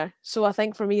rugby in there. So I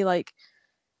think for me, like,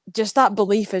 just that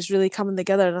belief is really coming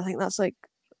together. And I think that's like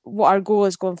what our goal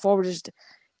is going forward, is to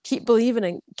keep believing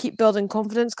and keep building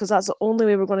confidence, because that's the only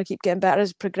way we're going to keep getting better,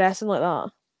 is progressing like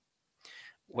that.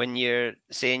 When you're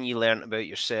saying you learn about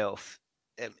yourself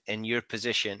in your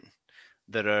position,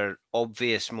 there are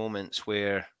obvious moments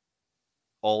where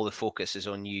all the focus is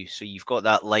on you. So you've got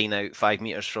that line out 5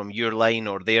 meters from your line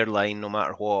or their line, no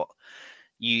matter what.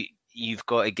 You've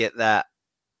got to get that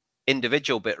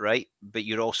individual bit right, but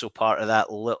you're also part of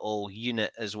that little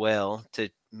unit as well to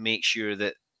make sure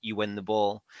that you win the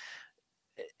ball.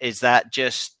 Is that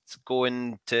just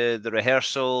going to the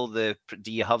rehearsal? Do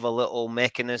you have a little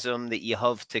mechanism that you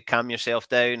have to calm yourself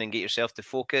down and get yourself to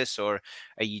focus, or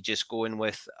are you just going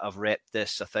with, I've repped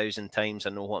this 1,000 times,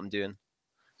 I know what I'm doing?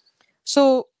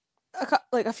 So,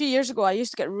 like, a few years ago, I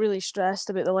used to get really stressed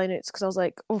about the lineouts, because I was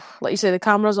like, oh, like you say, the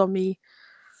camera's on me.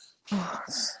 Oh,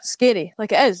 it's scary.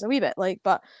 Like, it is a wee bit. Like,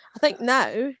 but I think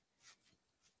now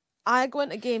I go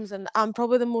into games and I'm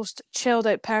probably the most chilled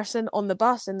out person on the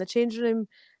bus, in the changing room.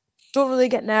 Don't really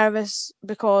get nervous,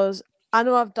 because I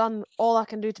know I've done all I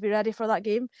can do to be ready for that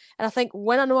game. And I think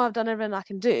when I know I've done everything I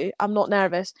can do, I'm not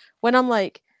nervous. When I'm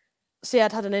like, say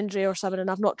I'd had an injury or something and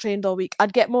I've not trained all week,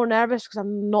 I'd get more nervous because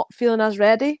I'm not feeling as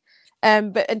ready.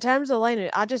 But in terms of the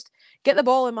lineout, I just get the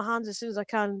ball in my hands as soon as I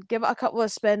can, give it a couple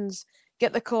of spins,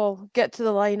 get the call, get to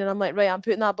the line, and I'm like, right, I'm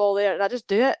putting that ball there, and I just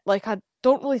do it. Like, I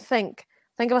don't really think.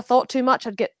 I think if I thought too much,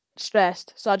 I'd get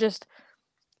stressed. So I just,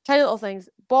 tiny little things,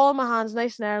 ball in my hands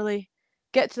nice and early,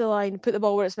 get to the line, put the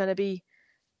ball where it's meant to be.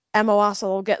 Emma Wassell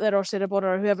will get there, or Sarah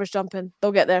Bonner, or whoever's jumping,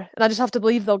 they'll get there. And I just have to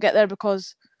believe they'll get there,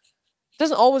 because it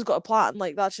doesn't always got a plan.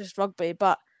 Like, that's just rugby.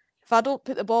 But if I don't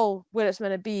put the ball where it's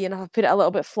meant to be, and if I put it a little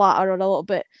bit flatter or a little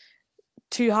bit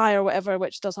too high or whatever,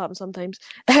 which does happen sometimes,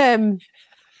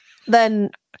 then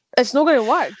it's not going to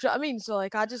work. Do you know what I mean? So,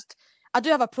 like, I do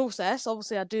have a process.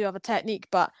 Obviously, I do have a technique,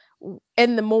 but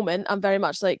in the moment, I'm very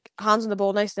much like, hands on the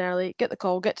ball nice and early, get the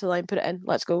call, get to the line, put it in,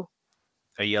 let's go.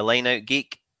 Are you a line-out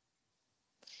geek?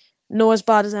 No, as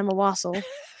bad as Emma Wassell.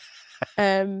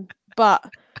 But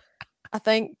I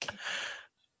think,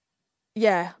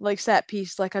 yeah, like, set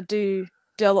piece, like, I do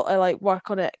a lot of, like,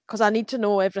 work on it, because I need to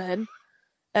know everything,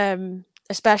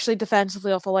 especially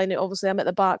defensively off a line. Obviously, I'm at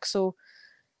the back, so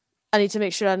I need to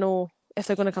make sure I know if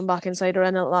they're going to come back inside or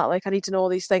anything like that. Like, I need to know all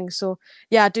these things. So,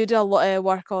 yeah, I do a lot of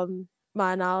work on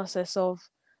my analysis of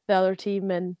the other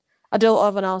team, and I do a lot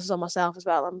of analysis on myself as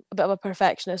well. I'm a bit of a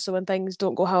perfectionist, so when things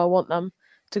don't go how I want them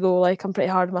to go, like, I'm pretty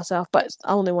hard on myself, but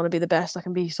I only want to be the best I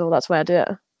can be, so that's why I do it.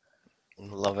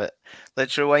 Love it.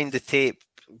 Let's rewind the tape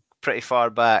pretty far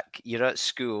back. You're at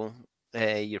school,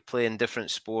 you're playing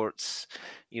different sports,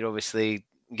 you're obviously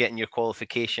getting your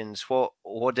qualifications. What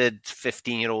did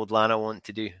 15-year-old Lana want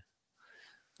to do?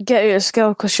 Get out of school,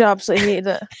 because she absolutely hated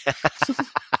it.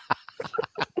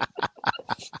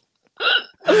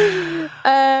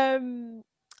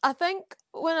 I think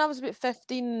when I was about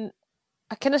 15,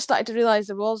 I kind of started to realise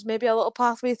there was maybe a little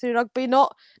pathway through rugby,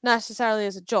 not necessarily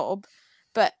as a job,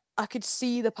 but I could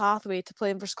see the pathway to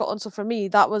playing for Scotland. So for me,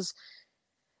 that was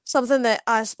something that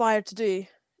I aspired to do.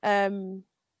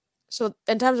 So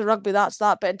in terms of rugby, that's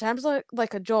that. But in terms of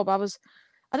like a job, I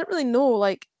didn't really know.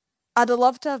 Like, I'd have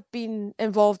loved to have been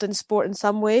involved in sport in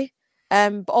some way.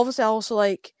 But obviously I also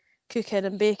like cooking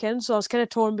and baking. So I was kind of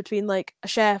torn between like a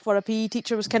chef or a PE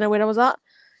teacher was kind of where I was at.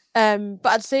 But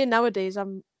I'd say nowadays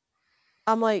I'm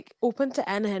like open to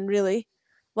anything really.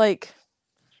 Like,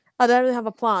 I don't really have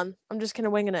a plan. I'm just kind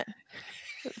of winging it.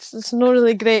 It's not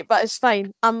really great, but it's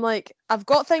fine. I'm like, I've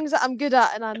got things that I'm good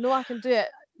at and I know I can do it.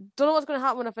 Don't know what's going to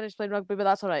happen when I finish playing rugby, but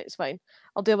that's all right. It's fine.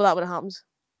 I'll deal with that when it happens.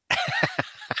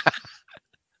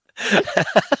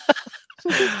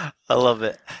 I love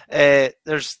it.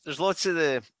 There's lots of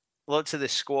the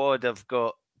squad have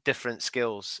got different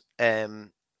skills,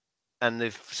 and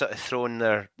they've sort of thrown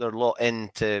their lot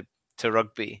into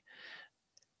rugby.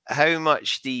 How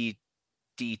much do you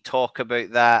talk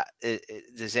about that?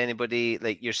 Does anybody,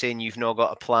 like you're saying, you've not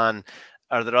got a plan?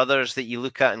 Are there others that you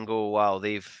look at and go, wow,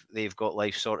 they've got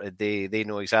life sorted. They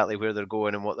know exactly where they're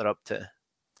going and what they're up to?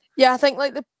 Yeah, I think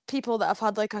like the people that have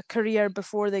had like a career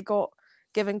before they got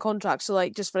given contracts. So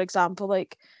like, just for example,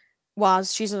 like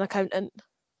Waz, she's an accountant.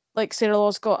 Like Sarah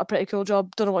Law's got a pretty cool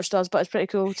job. Don't know what she does, but it's pretty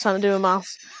cool. Something to do with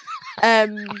maths.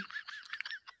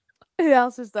 Who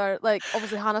else is there? Like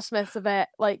obviously Hannah Smith's a vet.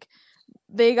 Like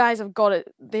they guys have got it.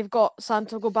 They've got something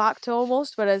to go back to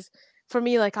almost. Whereas for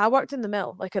me, like I worked in the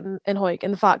mill, like in Hawick,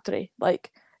 in the factory.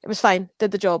 Like it was fine,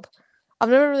 did the job. I've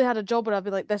never really had a job where I'd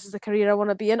be like, this is the career I want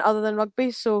to be in other than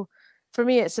rugby. So for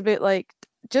me, it's a bit like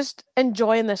just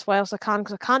enjoying this whilst I can,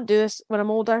 because I can't do this when I'm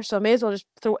older. So I may as well just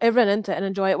throw everything into it and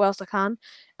enjoy it whilst I can.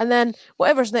 And then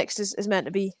whatever's next is meant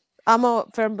to be. I'm a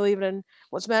firm believer in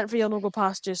what's meant for you will not go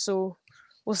past you. So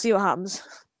we'll see what happens.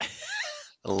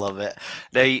 I love it.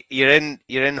 Now you're in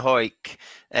Hawick.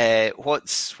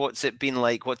 What's it been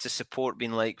like? What's the support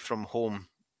been like from home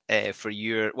for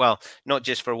your, well, not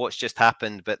just for what's just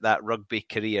happened, but that rugby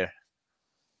career?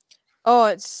 Oh,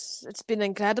 it's been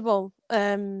incredible.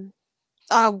 I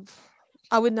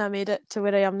wouldn't have made it to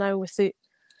where I am now without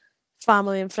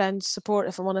family and friends support,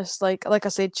 if I'm honest. Like I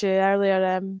said to you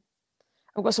earlier,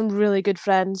 I've got some really good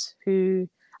friends who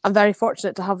I'm very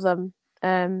fortunate to have them.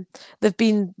 They've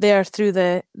been there through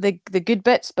the good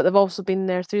bits, but they've also been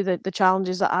there through the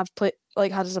challenges that I've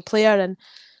had as a player,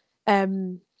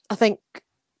 and I think,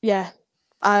 yeah,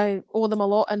 I owe them a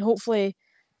lot, and hopefully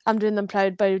I'm doing them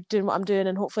proud by doing what I'm doing,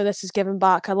 and hopefully this is giving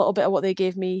back a little bit of what they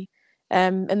gave me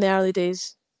in the early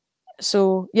days.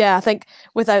 So yeah, I think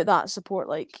without that support,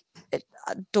 I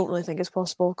don't really think it's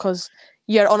possible, because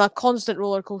you're on a constant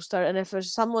roller coaster, and if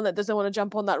there's someone that doesn't want to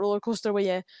jump on that roller coaster with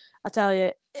you, I tell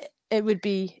you, it would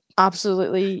be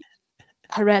absolutely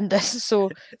horrendous. So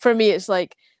for me, it's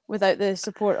like without the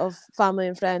support of family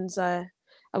and friends, I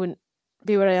wouldn't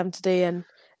be where I am today, and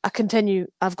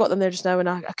I've got them there just now, and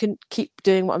I couldn't keep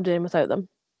doing what I'm doing without them.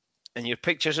 And your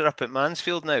pictures are up at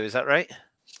Mansfield now, is that right?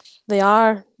 They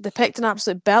are. They picked an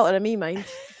absolute belter of me, mind.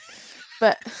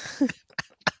 But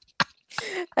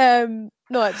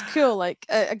no, it's cool. Like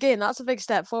again, that's a big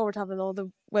step forward, having all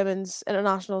the women's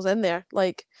internationals in there.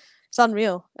 Like it's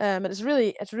unreal. And it's a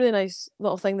really nice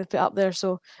little thing they've put up there.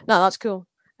 So no, that's cool.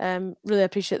 Really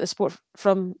appreciate the support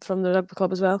from the rugby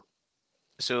club as well.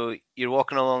 So you're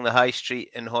walking along the high street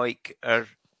in Hawick, or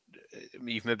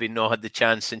you've maybe not had the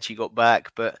chance since you got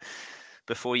back, but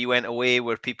before you went away,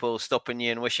 were people stopping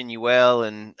you and wishing you well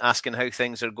and asking how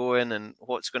things are going and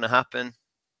what's going to happen?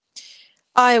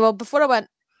 Well, before I went,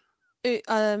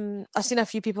 I seen a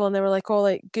few people and they were like, "Oh,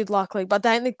 like good luck," like, but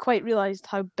I didn't quite realised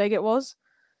how big it was.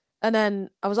 And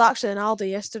then I was actually in Aldi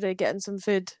yesterday getting some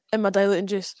food in my diluting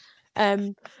juice,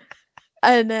 and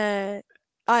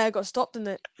I got stopped in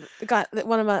the guy,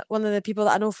 one of the people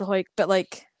that I know for Hawick, but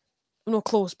like I'm not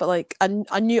close, but like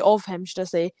I knew of him, should I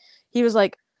say? He was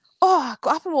like, "Oh, I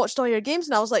got up and watched all your games,"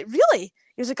 and I was like, "Really?"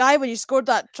 He was a guy when you scored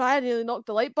that try and nearly knocked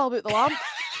the light bulb out the lamp.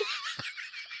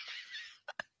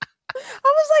 I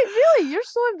was like, "Really? You're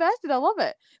so invested. I love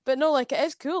it." But no, like it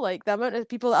is cool. Like the amount of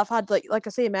people that I've had, like I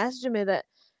say, messaging me that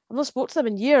I've not spoke to them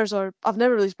in years, or I've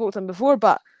never really spoke to them before,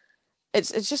 but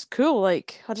it's just cool.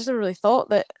 Like I just never really thought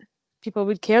that people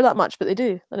would care that much, but they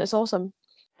do, and it's awesome.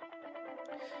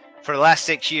 For the last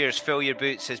 6 years, Fill Your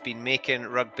Boots has been making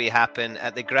rugby happen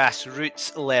at the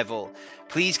grassroots level.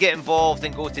 Please get involved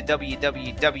and go to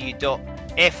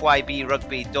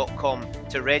www.fybrugby.com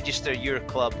to register your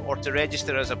club or to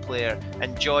register as a player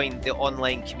and join the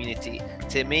online community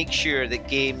to make sure that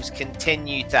games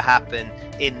continue to happen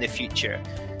in the future.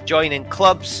 Join in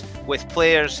clubs with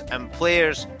players and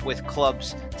players with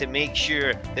clubs to make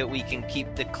sure that we can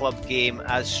keep the club game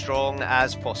as strong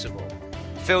as possible.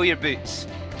 Fill Your Boots.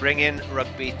 Bringing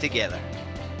rugby together.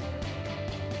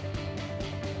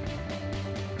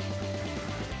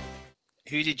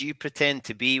 Who did you pretend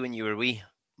to be when you were wee?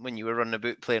 When you were running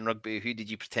about playing rugby, who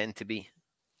did you pretend to be?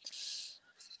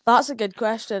 That's a good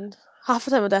question. Half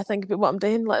the time I think about what I'm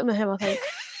doing, letting him, I think.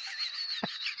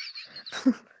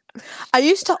 I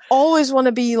used to always want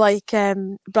to be like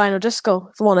Brian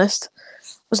O'Driscoll, if I'm honest.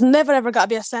 I was never ever going to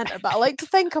be a centre, but I like to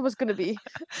think I was going to be.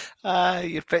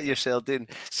 You're putting yourself down.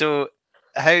 So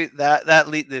how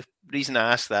the reason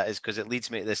I ask that is because it leads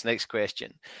me to this next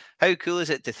question. How cool is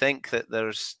it to think that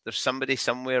there's somebody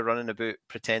somewhere running about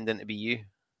pretending to be you?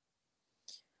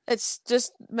 It's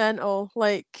just mental.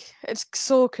 Like, it's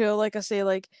so cool. Like I say,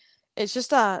 like, it's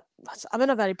just I'm in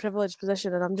a very privileged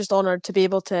position, and I'm just honoured to be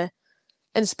able to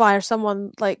inspire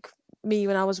someone like me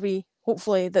when I was wee,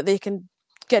 hopefully, that they can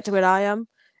get to where I am.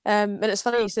 And it's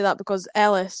funny you say that because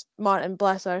Ellis Martin,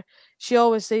 bless her, she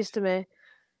always says to me,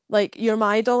 like, you're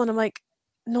my idol, and I'm like,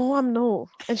 no, I'm no.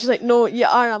 And she's like, no, you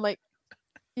are. I'm like,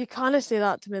 you can't say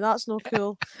that to me. That's no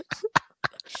cool.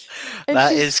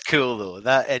 That is cool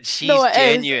though. And she's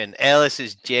genuine. Ellis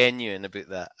is genuine about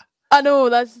that. I know,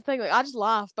 that's the thing. Like, I just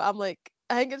laugh, but I'm like,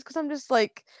 I think it's because I'm just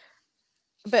like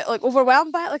a bit like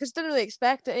overwhelmed by it. Like, I just didn't really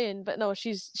expect it in, but no,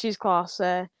 she's class.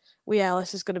 Wee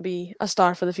Ellis is going to be a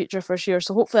star for the future for sure.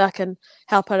 So hopefully I can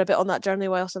help her a bit on that journey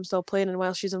whilst I'm still playing and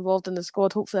while she's involved in the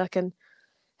squad. Hopefully I can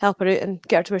help her out and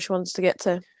get her to where she wants to get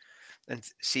to. And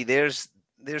see, there's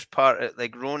part,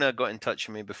 like, Rona got in touch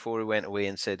with me before we went away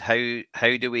and said, how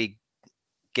do we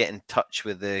get in touch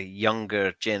with the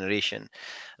younger generation? And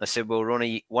I said, well,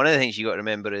 Rona, one of the things you got to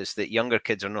remember is that younger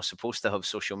kids are not supposed to have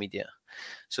social media.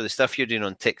 So the stuff you're doing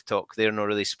on TikTok, they're not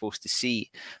really supposed to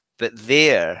see. But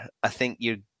there, I think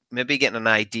you're maybe getting an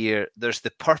idea. There's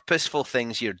the purposeful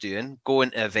things you're doing,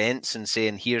 going to events and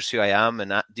saying, here's who I am,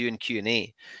 and doing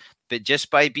Q&A. But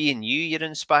just by being you, you're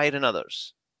inspiring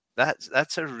others.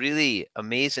 That's a really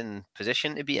amazing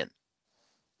position to be in.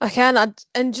 I can,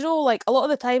 and you know, like, a lot of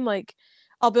the time, like,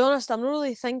 I'll be honest, I'm not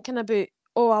really thinking about,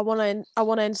 I want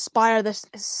to inspire this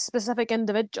specific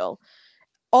individual.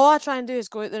 All I try and do is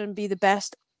go out there and be the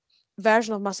best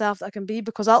version of myself that I can be,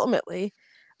 because ultimately,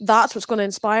 that's what's going to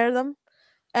inspire them.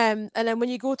 And then when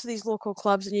you go to these local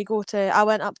clubs and I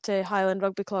went up to Highland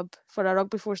Rugby Club for a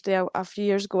Rugby Force Day a few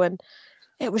years ago, and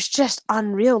it was just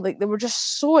unreal. Like, they were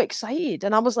just so excited,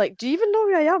 and I was like, "Do you even know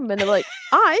who I am?" And they're like,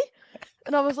 "Aye."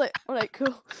 And I was like, "All right,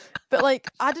 cool." But like,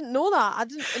 I didn't know that. I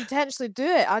didn't intentionally do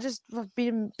it. I just have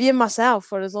been being myself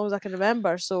for as long as I can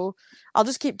remember. So I'll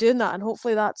just keep doing that, and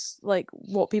hopefully that's like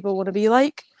what people want to be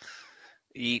like.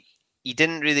 You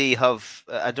didn't really have.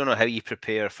 I don't know how you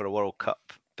prepare for a World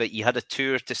Cup, but you had a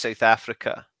tour to South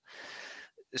Africa.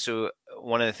 So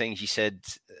one of the things you said,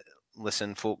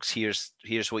 listen, folks, here's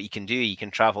what you can do. You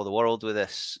can travel the world with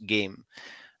this game.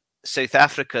 South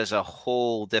Africa is a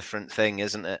whole different thing,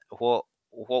 isn't it? What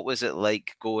was it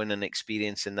like going and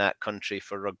experiencing that country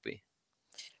for rugby?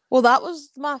 Well, that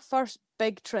was my first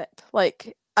big trip,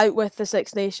 like, out with the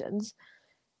Six Nations.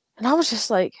 And I was just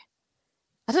like,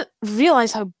 I didn't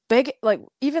realise how big, like,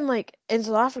 even like in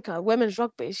South Africa, women's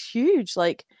rugby is huge.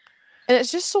 Like, and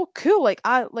it's just so cool. Like,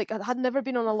 I had never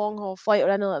been on a long haul flight or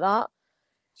anything like that.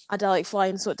 I did like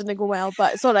flying, so it didn't go well,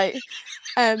 but it's all right.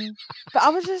 But I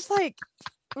was just like,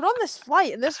 we're on this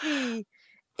flight, and this wee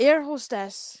air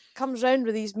hostess comes round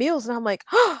with these meals, and I'm like,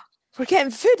 oh, we're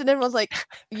getting food, and everyone's like,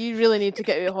 you really need to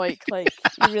get out of Hoik, like,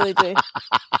 you really do.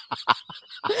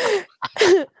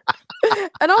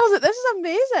 And I was like, this is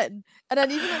amazing. And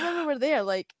then even when we were there,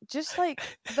 like, just like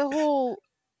the whole,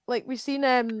 like, we've seen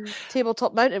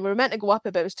Tabletop Mountain. We were meant to go up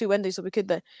it, but it was too windy, so we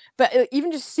couldn't. But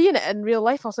even just seeing it in real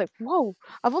life, I was like, whoa,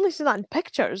 I've only seen that in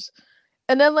pictures.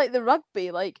 And then, like, the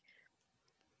rugby, like,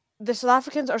 the South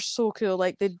Africans are so cool.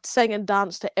 Like, they sing and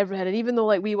dance to everything. And even though,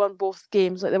 like, we won both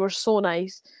games, like, they were so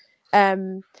nice.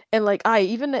 And, like,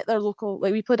 even at their local,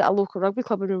 like, we played at a local rugby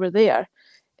club when we were there.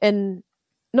 And,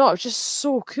 no, it was just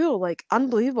so cool. Like,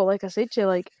 unbelievable. Like I said to you,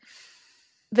 like,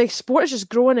 the sport is just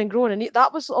growing and growing. And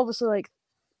that was obviously, like,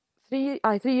 3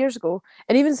 years ago.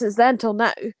 And even since then till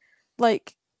now,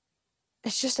 like,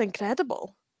 it's just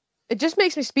incredible. It just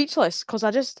makes me speechless because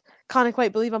I just can't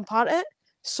quite believe I'm part of it.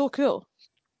 So cool.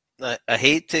 I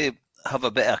hate to have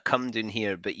a bit of come down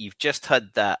here, but you've just had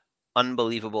that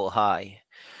unbelievable high.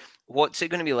 What's it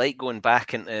going to be like going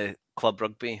back into club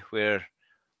rugby where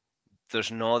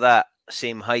there's no that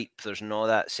same hype, there's no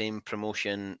that same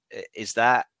promotion?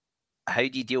 How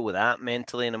do you deal with that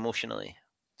mentally and emotionally?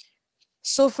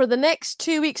 So for the next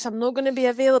 2 weeks, I'm not going to be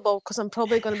available because I'm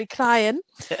probably going to be crying.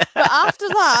 But after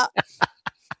that,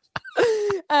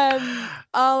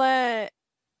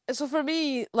 so for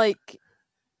me, like,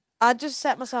 I just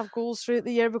set myself goals throughout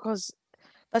the year because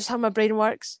that's how my brain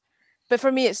works. But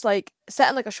for me, it's like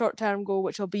setting like a short-term goal,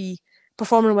 which will be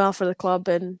performing well for the club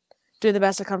and doing the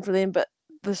best I can for them. But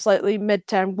the slightly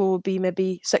mid-term goal would be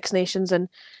maybe Six Nations and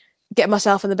getting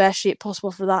myself in the best shape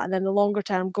possible for that. And then the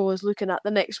longer-term goal is looking at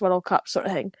the next World Cup sort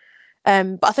of thing.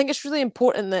 But I think it's really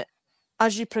important that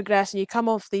as you progress and you come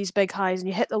off these big highs and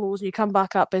you hit the lows and you come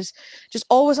back up, is just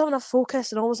always having a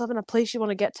focus and always having a place you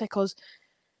want to get to, because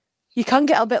you can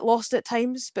get a bit lost at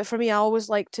times. But for me, I always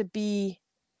like to be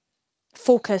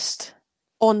focused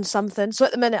on something. So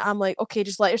at the minute, I'm like, okay,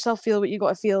 just let yourself feel what you got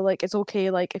to feel. Like, it's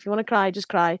okay. Like, if you want to cry, just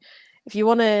cry. if you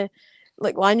want to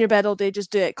like lie in your bed all day,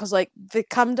 just do it, because like the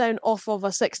come down off of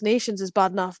a Six Nations is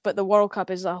bad enough, but the World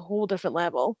Cup is a whole different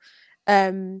level.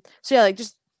 So yeah, like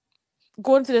just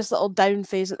going through this little down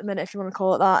phase at the minute, if you want to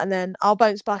call it that, and then I'll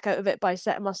bounce back out of it by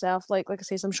setting myself like I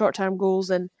say, some short-term goals,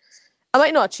 and I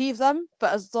might not achieve them,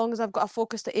 but as long as I've got a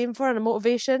focus to aim for and a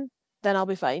motivation, then I'll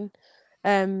be fine.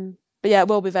 But yeah, it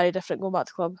will be very different going back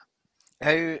to club.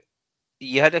 How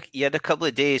you had a couple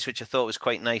of days which I thought was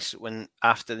quite nice when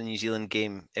after the New Zealand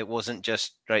game, it wasn't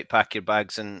just right, pack your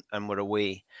bags and we're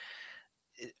away.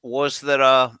 Was there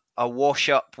a wash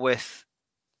up with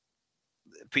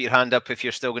put your hand up if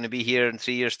you're still going to be here in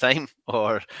 3 years' time,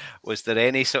 or was there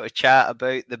any sort of chat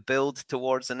about the build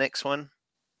towards the next one?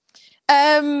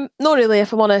 Not really,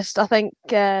 if I'm honest. I think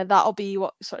that'll be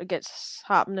what sort of gets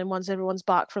happening once everyone's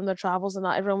back from their travels and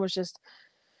that. Everyone was just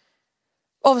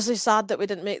obviously sad that we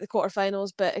didn't make the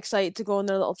quarterfinals, but excited to go on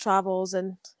their little travels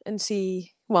and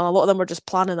see. Well, a lot of them were just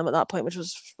planning them at that point,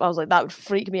 I was like, that would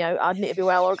freak me out. I'd need to be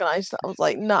well organised. I was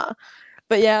like, nah.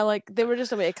 But yeah, like they were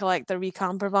just a way to collect their wee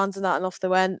camper vans and that, and off they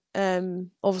went.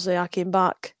 Obviously I came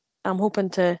back. I'm hoping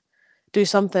to do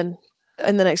something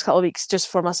in the next couple of weeks just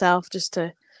for myself, just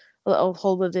to a little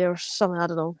holiday or something, I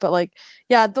don't know. But like,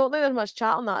 yeah, I don't think there's much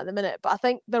chat on that at the minute, but I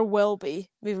think there will be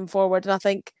moving forward. And I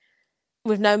think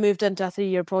we've now moved into a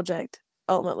 3-year project,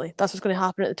 ultimately. That's what's going to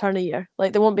happen at the turn of the year.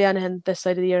 Like, there won't be anything this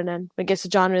side of the year, and then when it gets to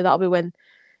January, that'll be when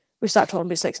we start talking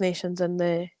about Six Nations and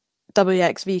the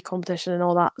WXV competition and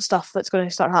all that stuff that's going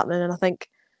to start happening. And I think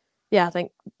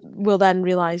we'll then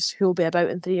realise who will be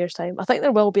about in 3 years' time. I think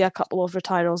there will be a couple of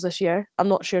retirals this year. I'm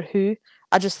not sure who.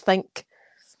 I just think...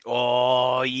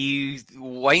 Oh, you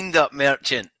wind-up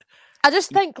merchant. I just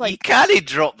think, like... You can't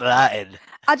drop that in.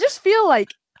 I just feel like,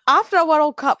 after a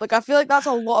World Cup, like, I feel like that's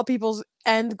a lot of people's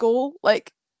end goal.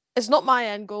 Like, it's not my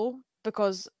end goal,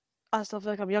 because I still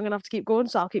feel like I'm young enough to keep going,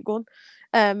 so I'll keep going.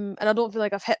 And I don't feel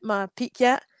like I've hit my peak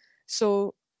yet.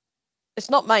 So, it's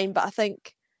not mine, but I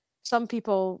think some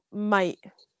people might.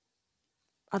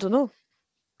 I don't know.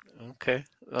 Okay.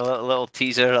 A little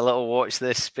teaser, a little watch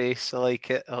this space. I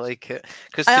like it.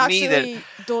 Because to me, I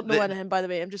don't know anything, by the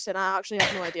way. I'm just saying, I actually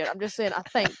have no idea. I'm just saying, I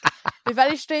think it'd be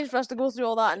very strange for us to go through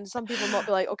all that and some people not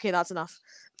be like, okay, that's enough.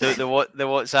 The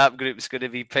WhatsApp group's going to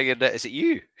be pinging it. Is it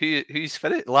you? Who's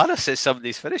finished? Lara says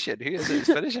somebody's finishing. Who is it who's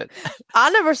finishing?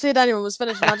 I never said anyone was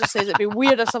finishing. I just said it'd be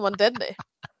weird if someone didn't.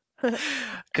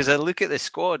 Because I look at the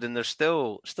squad and there's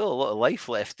still a lot of life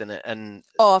left in it. And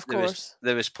of course.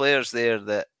 There was players there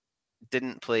that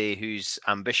didn't play whose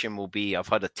ambition will be, I've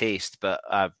had a taste, but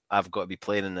I've got to be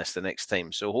playing in this the next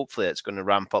time. So hopefully it's going to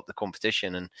ramp up the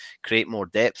competition and create more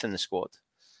depth in the squad.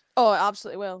 Oh, it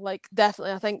absolutely will. Like,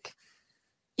 definitely. I think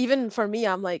even for me,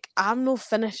 I'm like, I'm not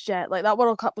finished yet. Like, that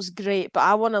World Cup was great, but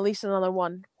I want at least another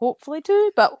one. Hopefully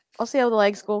 2, but I'll see how the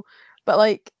legs go. But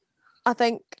like, I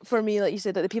think for me, like you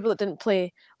said, that the people that didn't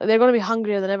play, like, they're going to be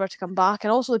hungrier than ever to come back.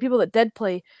 And also the people that did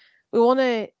play, we want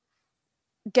to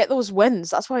get those wins.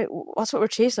 That's what we're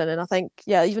chasing. And I think,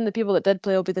 yeah, even the people that did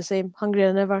play will be the same, hungrier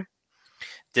than ever.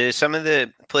 Do some of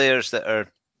the players that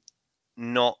are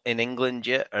not in England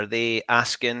yet, are they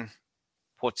asking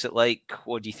what's it like?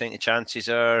 What do you think the chances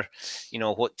are? You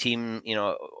know, what team,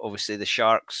 obviously the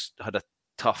Sharks had a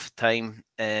tough time.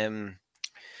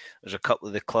 There's a couple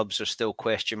of the clubs are still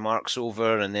question marks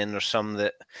over, and then there's some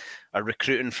that are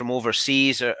recruiting from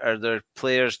overseas. Are there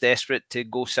players desperate to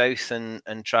go south and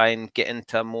try and get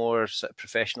into a more sort of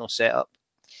professional setup?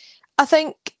 I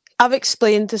think I've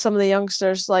explained to some of the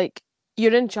youngsters, like,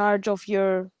 you're in charge of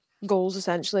your goals,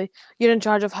 essentially. You're in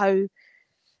charge of how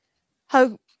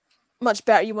much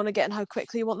better you want to get and how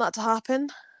quickly you want that to happen.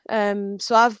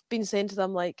 So I've been saying to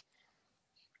them, like,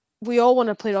 we all want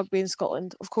to play rugby in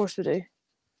Scotland. Of course we do.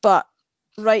 But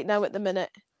right now, at the minute,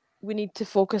 we need to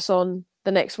focus on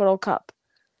the next World Cup.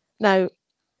 Now,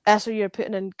 Esther, you're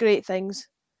putting in great things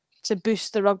to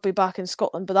boost the rugby back in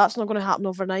Scotland, but that's not going to happen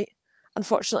overnight.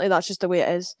 Unfortunately, that's just the way it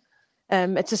is.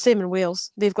 It's the same in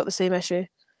Wales. They've got the same issue.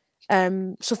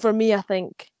 So for me, I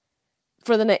think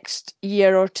for the next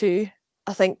year or 2,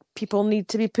 I think people need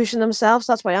to be pushing themselves.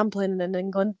 That's why I'm playing in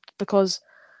England, because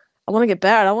I want to get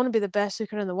better. I want to be the best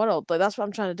hooker in the world. Like, that's what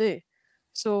I'm trying to do.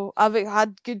 So I've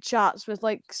had good chats with,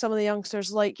 like, some of the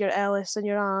youngsters, like your Ellis and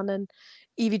your Anne, and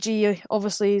EVG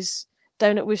obviously is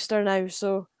down at Worcester now.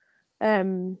 So,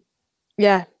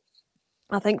 yeah,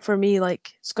 I think for me,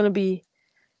 like, it's going to be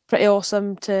pretty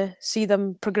awesome to see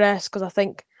them progress, because I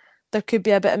think there could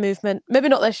be a bit of movement. Maybe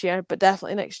not this year, but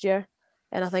definitely next year.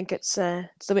 And I think it's the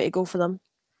way to go for them.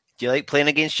 Do you like playing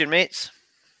against your mates?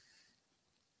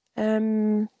 I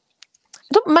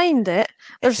don't mind it.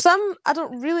 There's some I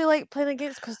don't really like playing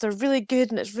against because they're really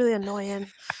good and it's really annoying.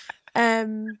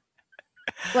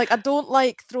 Like, I don't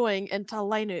like throwing into a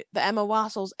line-out that Emma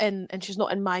Wassell's in and she's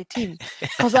not in my team,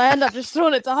 because I end up just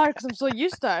throwing it to her because I'm so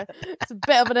used to her. It's a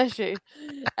bit of an issue.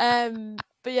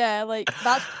 But yeah, like,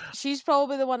 she's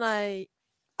probably the one I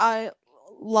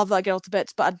love that girl to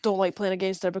bits, but I don't like playing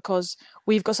against her because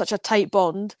we've got such a tight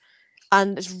bond,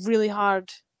 and it's really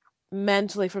hard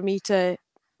mentally for me to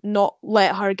not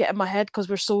let her get in my head because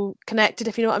we're so connected,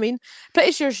 if you know what I mean.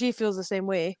 Pretty sure she feels the same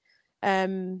way.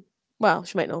 Well,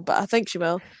 she might not, but I think she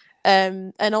will.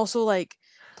 And also, like,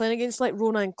 playing against, like,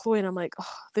 Rona and Chloe, and I'm like,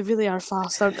 oh, they really are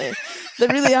fast, aren't they? They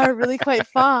really are really quite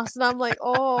fast. And I'm like,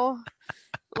 oh,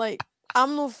 like,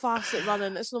 I'm not fast at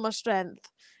running. It's not my strength.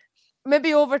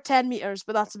 Maybe over 10 metres,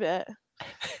 but that's about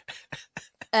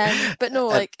it. But no,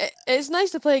 like, it's nice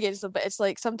to play against them, but it's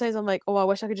like, sometimes I'm like, oh, I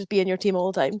wish I could just be in your team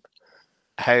all the time.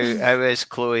 How is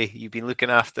Chloe? You've been looking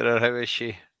after her. How is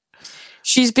she?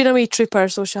 She's been a wee trooper,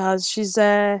 so she has. She's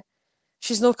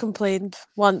not complained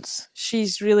once.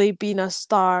 She's really been a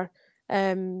star.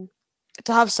 To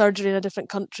have surgery in a different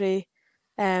country,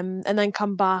 and then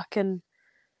come back, and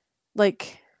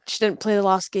like, she didn't play the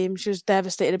last game. She was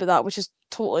devastated about that, which is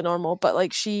totally normal. But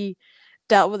like, she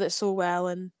dealt with it so well,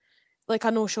 and like,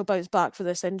 I know she'll bounce back for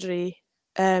this injury.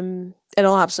 And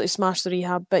I'll absolutely smash the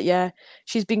rehab. But yeah,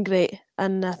 she's been great,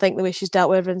 and I think the way she's dealt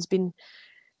with everyone's been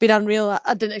unreal.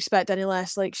 I didn't expect any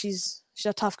less. Like, she's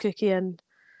a tough cookie, and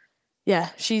yeah,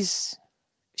 she's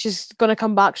going to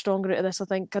come back stronger out of this, I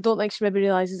think. I don't think she maybe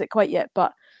realises it quite yet,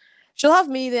 but she'll have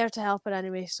me there to help her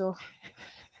anyway, so...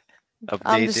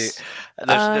 There's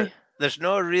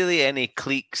not really any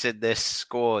cliques in this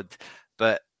squad,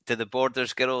 but do the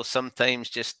Borders girls sometimes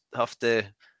just have to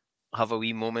have a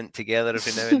wee moment together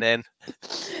every now and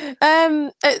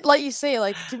then? Like you say,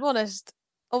 like, to be honest,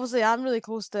 obviously I'm really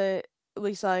close to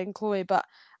Lisa and Chloe, but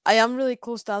I am really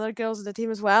close to other girls in the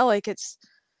team as well. Like, it's...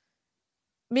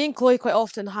 Me and Chloe quite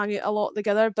often hang out a lot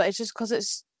together, but it's just because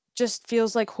it's just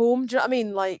feels like home. Do you know what I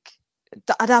mean? Like,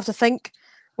 I'd have to think.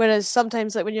 Whereas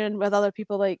sometimes, like, when you're in with other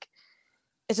people, like,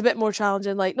 it's a bit more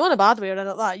challenging. Like, not in a bad way or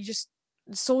anything like that. You just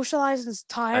socialising is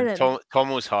tiring. And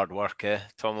Tomo's hard work, eh?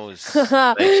 Tomo's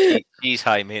like, she's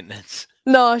high maintenance.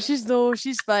 No, she's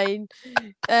fine.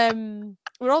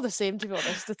 We're all the same, to be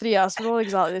honest. The three of us, we're all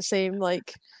exactly the same.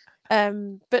 Like,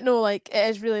 but no, like, it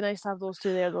is really nice to have those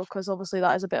two there, though, because obviously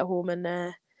that is a bit of home,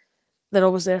 and they're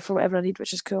always there for whatever I need,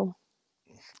 which is cool.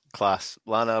 Class.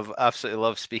 Lana, I've absolutely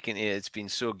loved speaking to you. It's been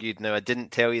so good. Now, I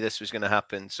didn't tell you this was going to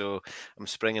happen, so I'm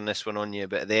springing this one on you.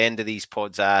 But at the end of these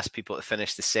pods, I ask people to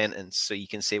finish the sentence, so you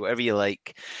can say whatever you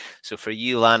like. So for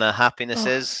you, Lana, happiness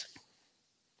is?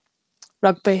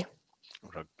 Rugby.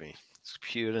 Rugby. It's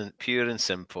pure and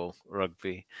simple.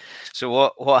 Rugby.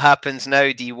 So what happens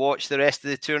now? Do you watch the rest of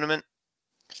the tournament?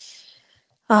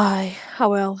 Aye, I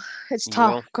will. It's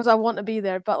tough because I want to be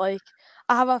there, but like,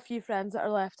 I have a few friends that are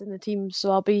left in the team,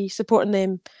 so I'll be supporting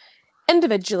them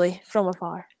individually from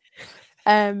afar.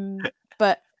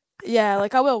 But yeah,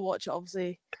 like, I will watch it,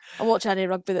 obviously. I'll watch any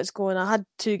rugby that's going. I had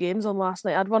 2 games on last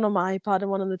night. I had one on my iPad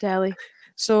and one on the telly.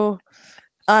 So,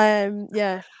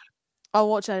 yeah, I'll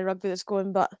watch any rugby that's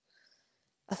going, but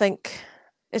I think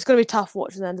it's going to be tough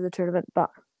watching the end of the tournament, but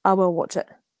I will watch it.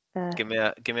 Give me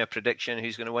a prediction.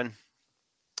 Who's going to win?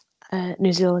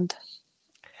 New Zealand.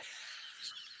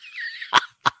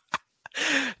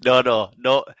 No,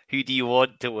 not who do you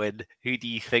want to win? Who do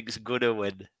you think's gonna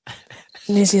win?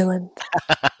 New Zealand.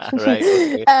 Right.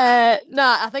 Okay.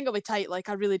 I think it'll be tight. Like,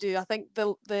 I really do. I think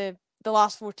the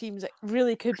last 4 teams, it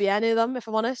really could be any of them, if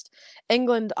I'm honest.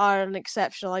 England are an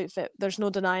exceptional outfit. There's no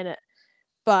denying it.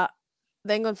 But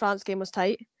the England-France game was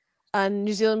tight, and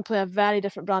New Zealand play a very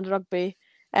different brand of rugby.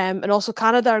 And also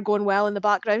Canada are going well in the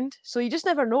background. So you just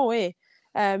never know, eh?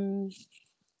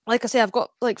 Like I say, I've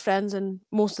got like friends in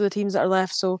most of the teams that are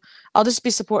left, so I'll just be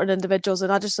supporting individuals,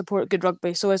 and I just support good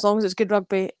rugby. So as long as it's good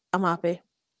rugby, I'm happy.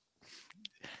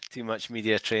 Too much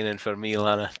media training for me,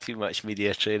 Lana. Too much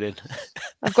media training.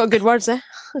 I've got good words, eh?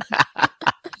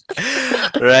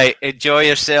 Right, enjoy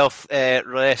yourself,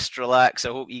 rest, relax. I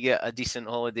hope you get a decent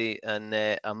holiday,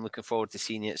 and I'm looking forward to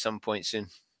seeing you at some point soon.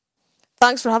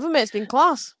 Thanks for having me. It's been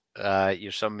class.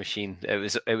 You're some machine.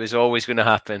 It was always going to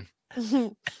happen.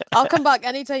 I'll come back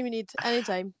anytime you need.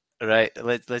 Anytime. Right.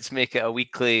 Let's make it a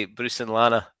weekly Bruce and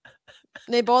Lana.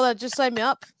 No bother. Just sign me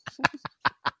up.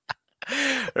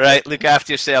 Right. Look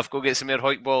after yourself. Go get some more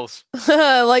hoik balls.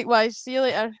 Likewise. See you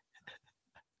later.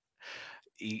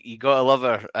 You gotta love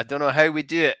her. I don't know how we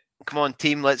do it. Come on,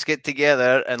 team. Let's get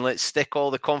together and let's stick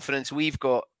all the confidence we've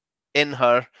got in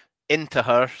her into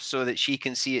her so that she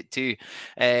can see it too.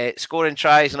 Scoring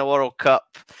tries in a World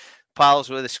Cup. Pals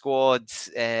with the squad,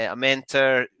 a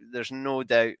mentor. There's no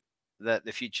doubt that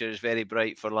the future is very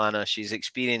bright for Lana. She's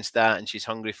experienced that and she's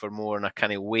hungry for more, and I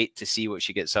can't wait to see what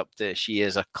she gets up to. She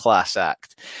is a class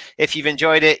act. If you've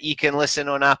enjoyed it, you can listen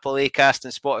on Apple, Acast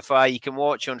and Spotify. You can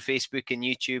watch on Facebook and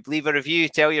YouTube. Leave a review,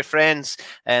 tell your friends,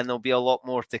 and there'll be a lot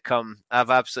more to come. I've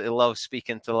absolutely loved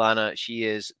speaking to Lana. She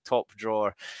is top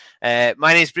drawer.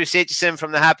 My name is Bruce Aitchison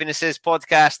from the Happiness Is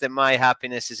podcast, and my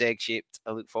happiness is egg-shaped.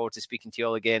 I look forward to speaking to you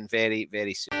all again very,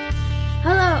 very soon.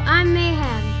 Hello, I'm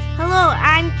Mayhem. Hello,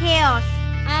 I'm Chaos.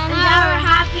 And our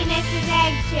happiness is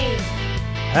egg-shaped.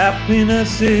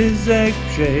 Happiness is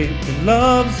egg-shaped and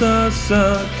love's a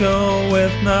circle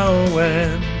with no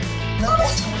end.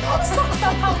 I was talking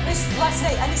about Elvis last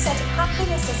night and he said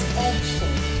happiness is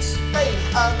egg-shaped. Hey,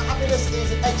 happiness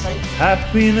is egg-shaped.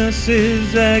 Happiness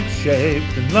is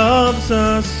egg-shaped and love's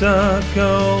a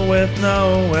circle with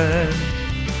no end.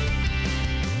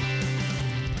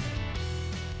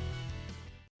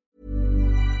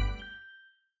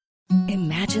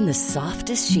 Imagine the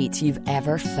softest sheets you've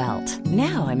ever felt.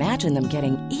 Now imagine them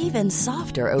getting even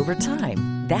softer over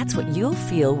time. That's what you'll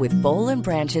feel with Boll &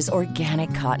 Branch's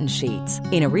organic cotton sheets.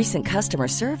 In a recent customer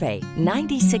survey,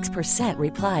 96%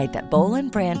 replied that Boll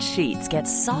 & Branch sheets get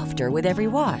softer with every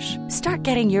wash. Start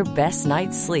getting your best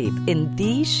night's sleep in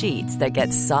these sheets that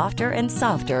get softer and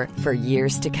softer for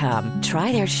years to come.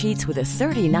 Try their sheets with a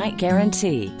 30-night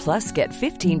guarantee. Plus, get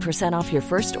 15% off your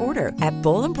first order at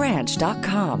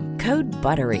bollandbranch.com. Code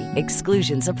BUTTERY.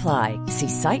 Exclusions apply. See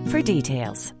site for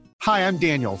details. Hi, I'm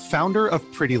Daniel, founder of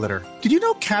Pretty Litter. Did you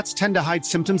know cats tend to hide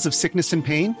symptoms of sickness and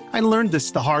pain? I learned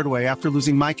this the hard way after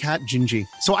losing my cat, Gingy.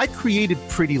 So I created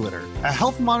Pretty Litter, a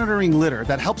health monitoring litter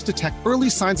that helps detect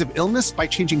early signs of illness by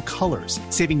changing colors,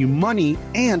 saving you money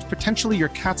and potentially your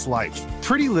cat's life.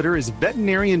 Pretty Litter is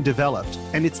veterinarian developed,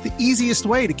 and it's the easiest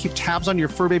way to keep tabs on your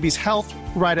fur baby's health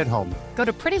right at home. Go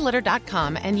to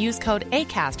prettylitter.com and use code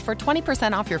ACAST for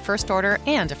 20% off your first order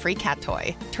and a free cat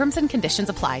toy. Terms and conditions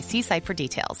apply. See site for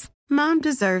details. Mom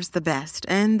deserves the best,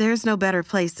 and there's no better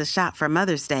place to shop for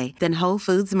Mother's Day than Whole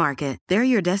Foods Market. They're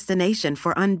your destination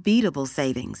for unbeatable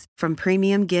savings, from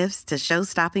premium gifts to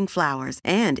show-stopping flowers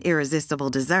and irresistible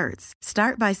desserts.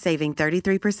 Start by saving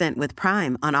 33% with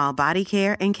Prime on all body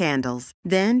care and candles.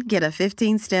 Then get a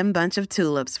 15-stem bunch of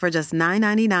tulips for just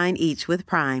 $9.99 each with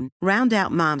Prime. Round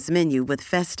out Mom's menu with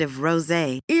festive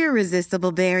rosé,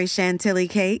 irresistible berry chantilly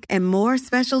cake, and more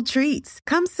special treats.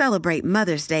 Come celebrate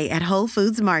Mother's Day at Whole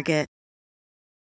Foods Market.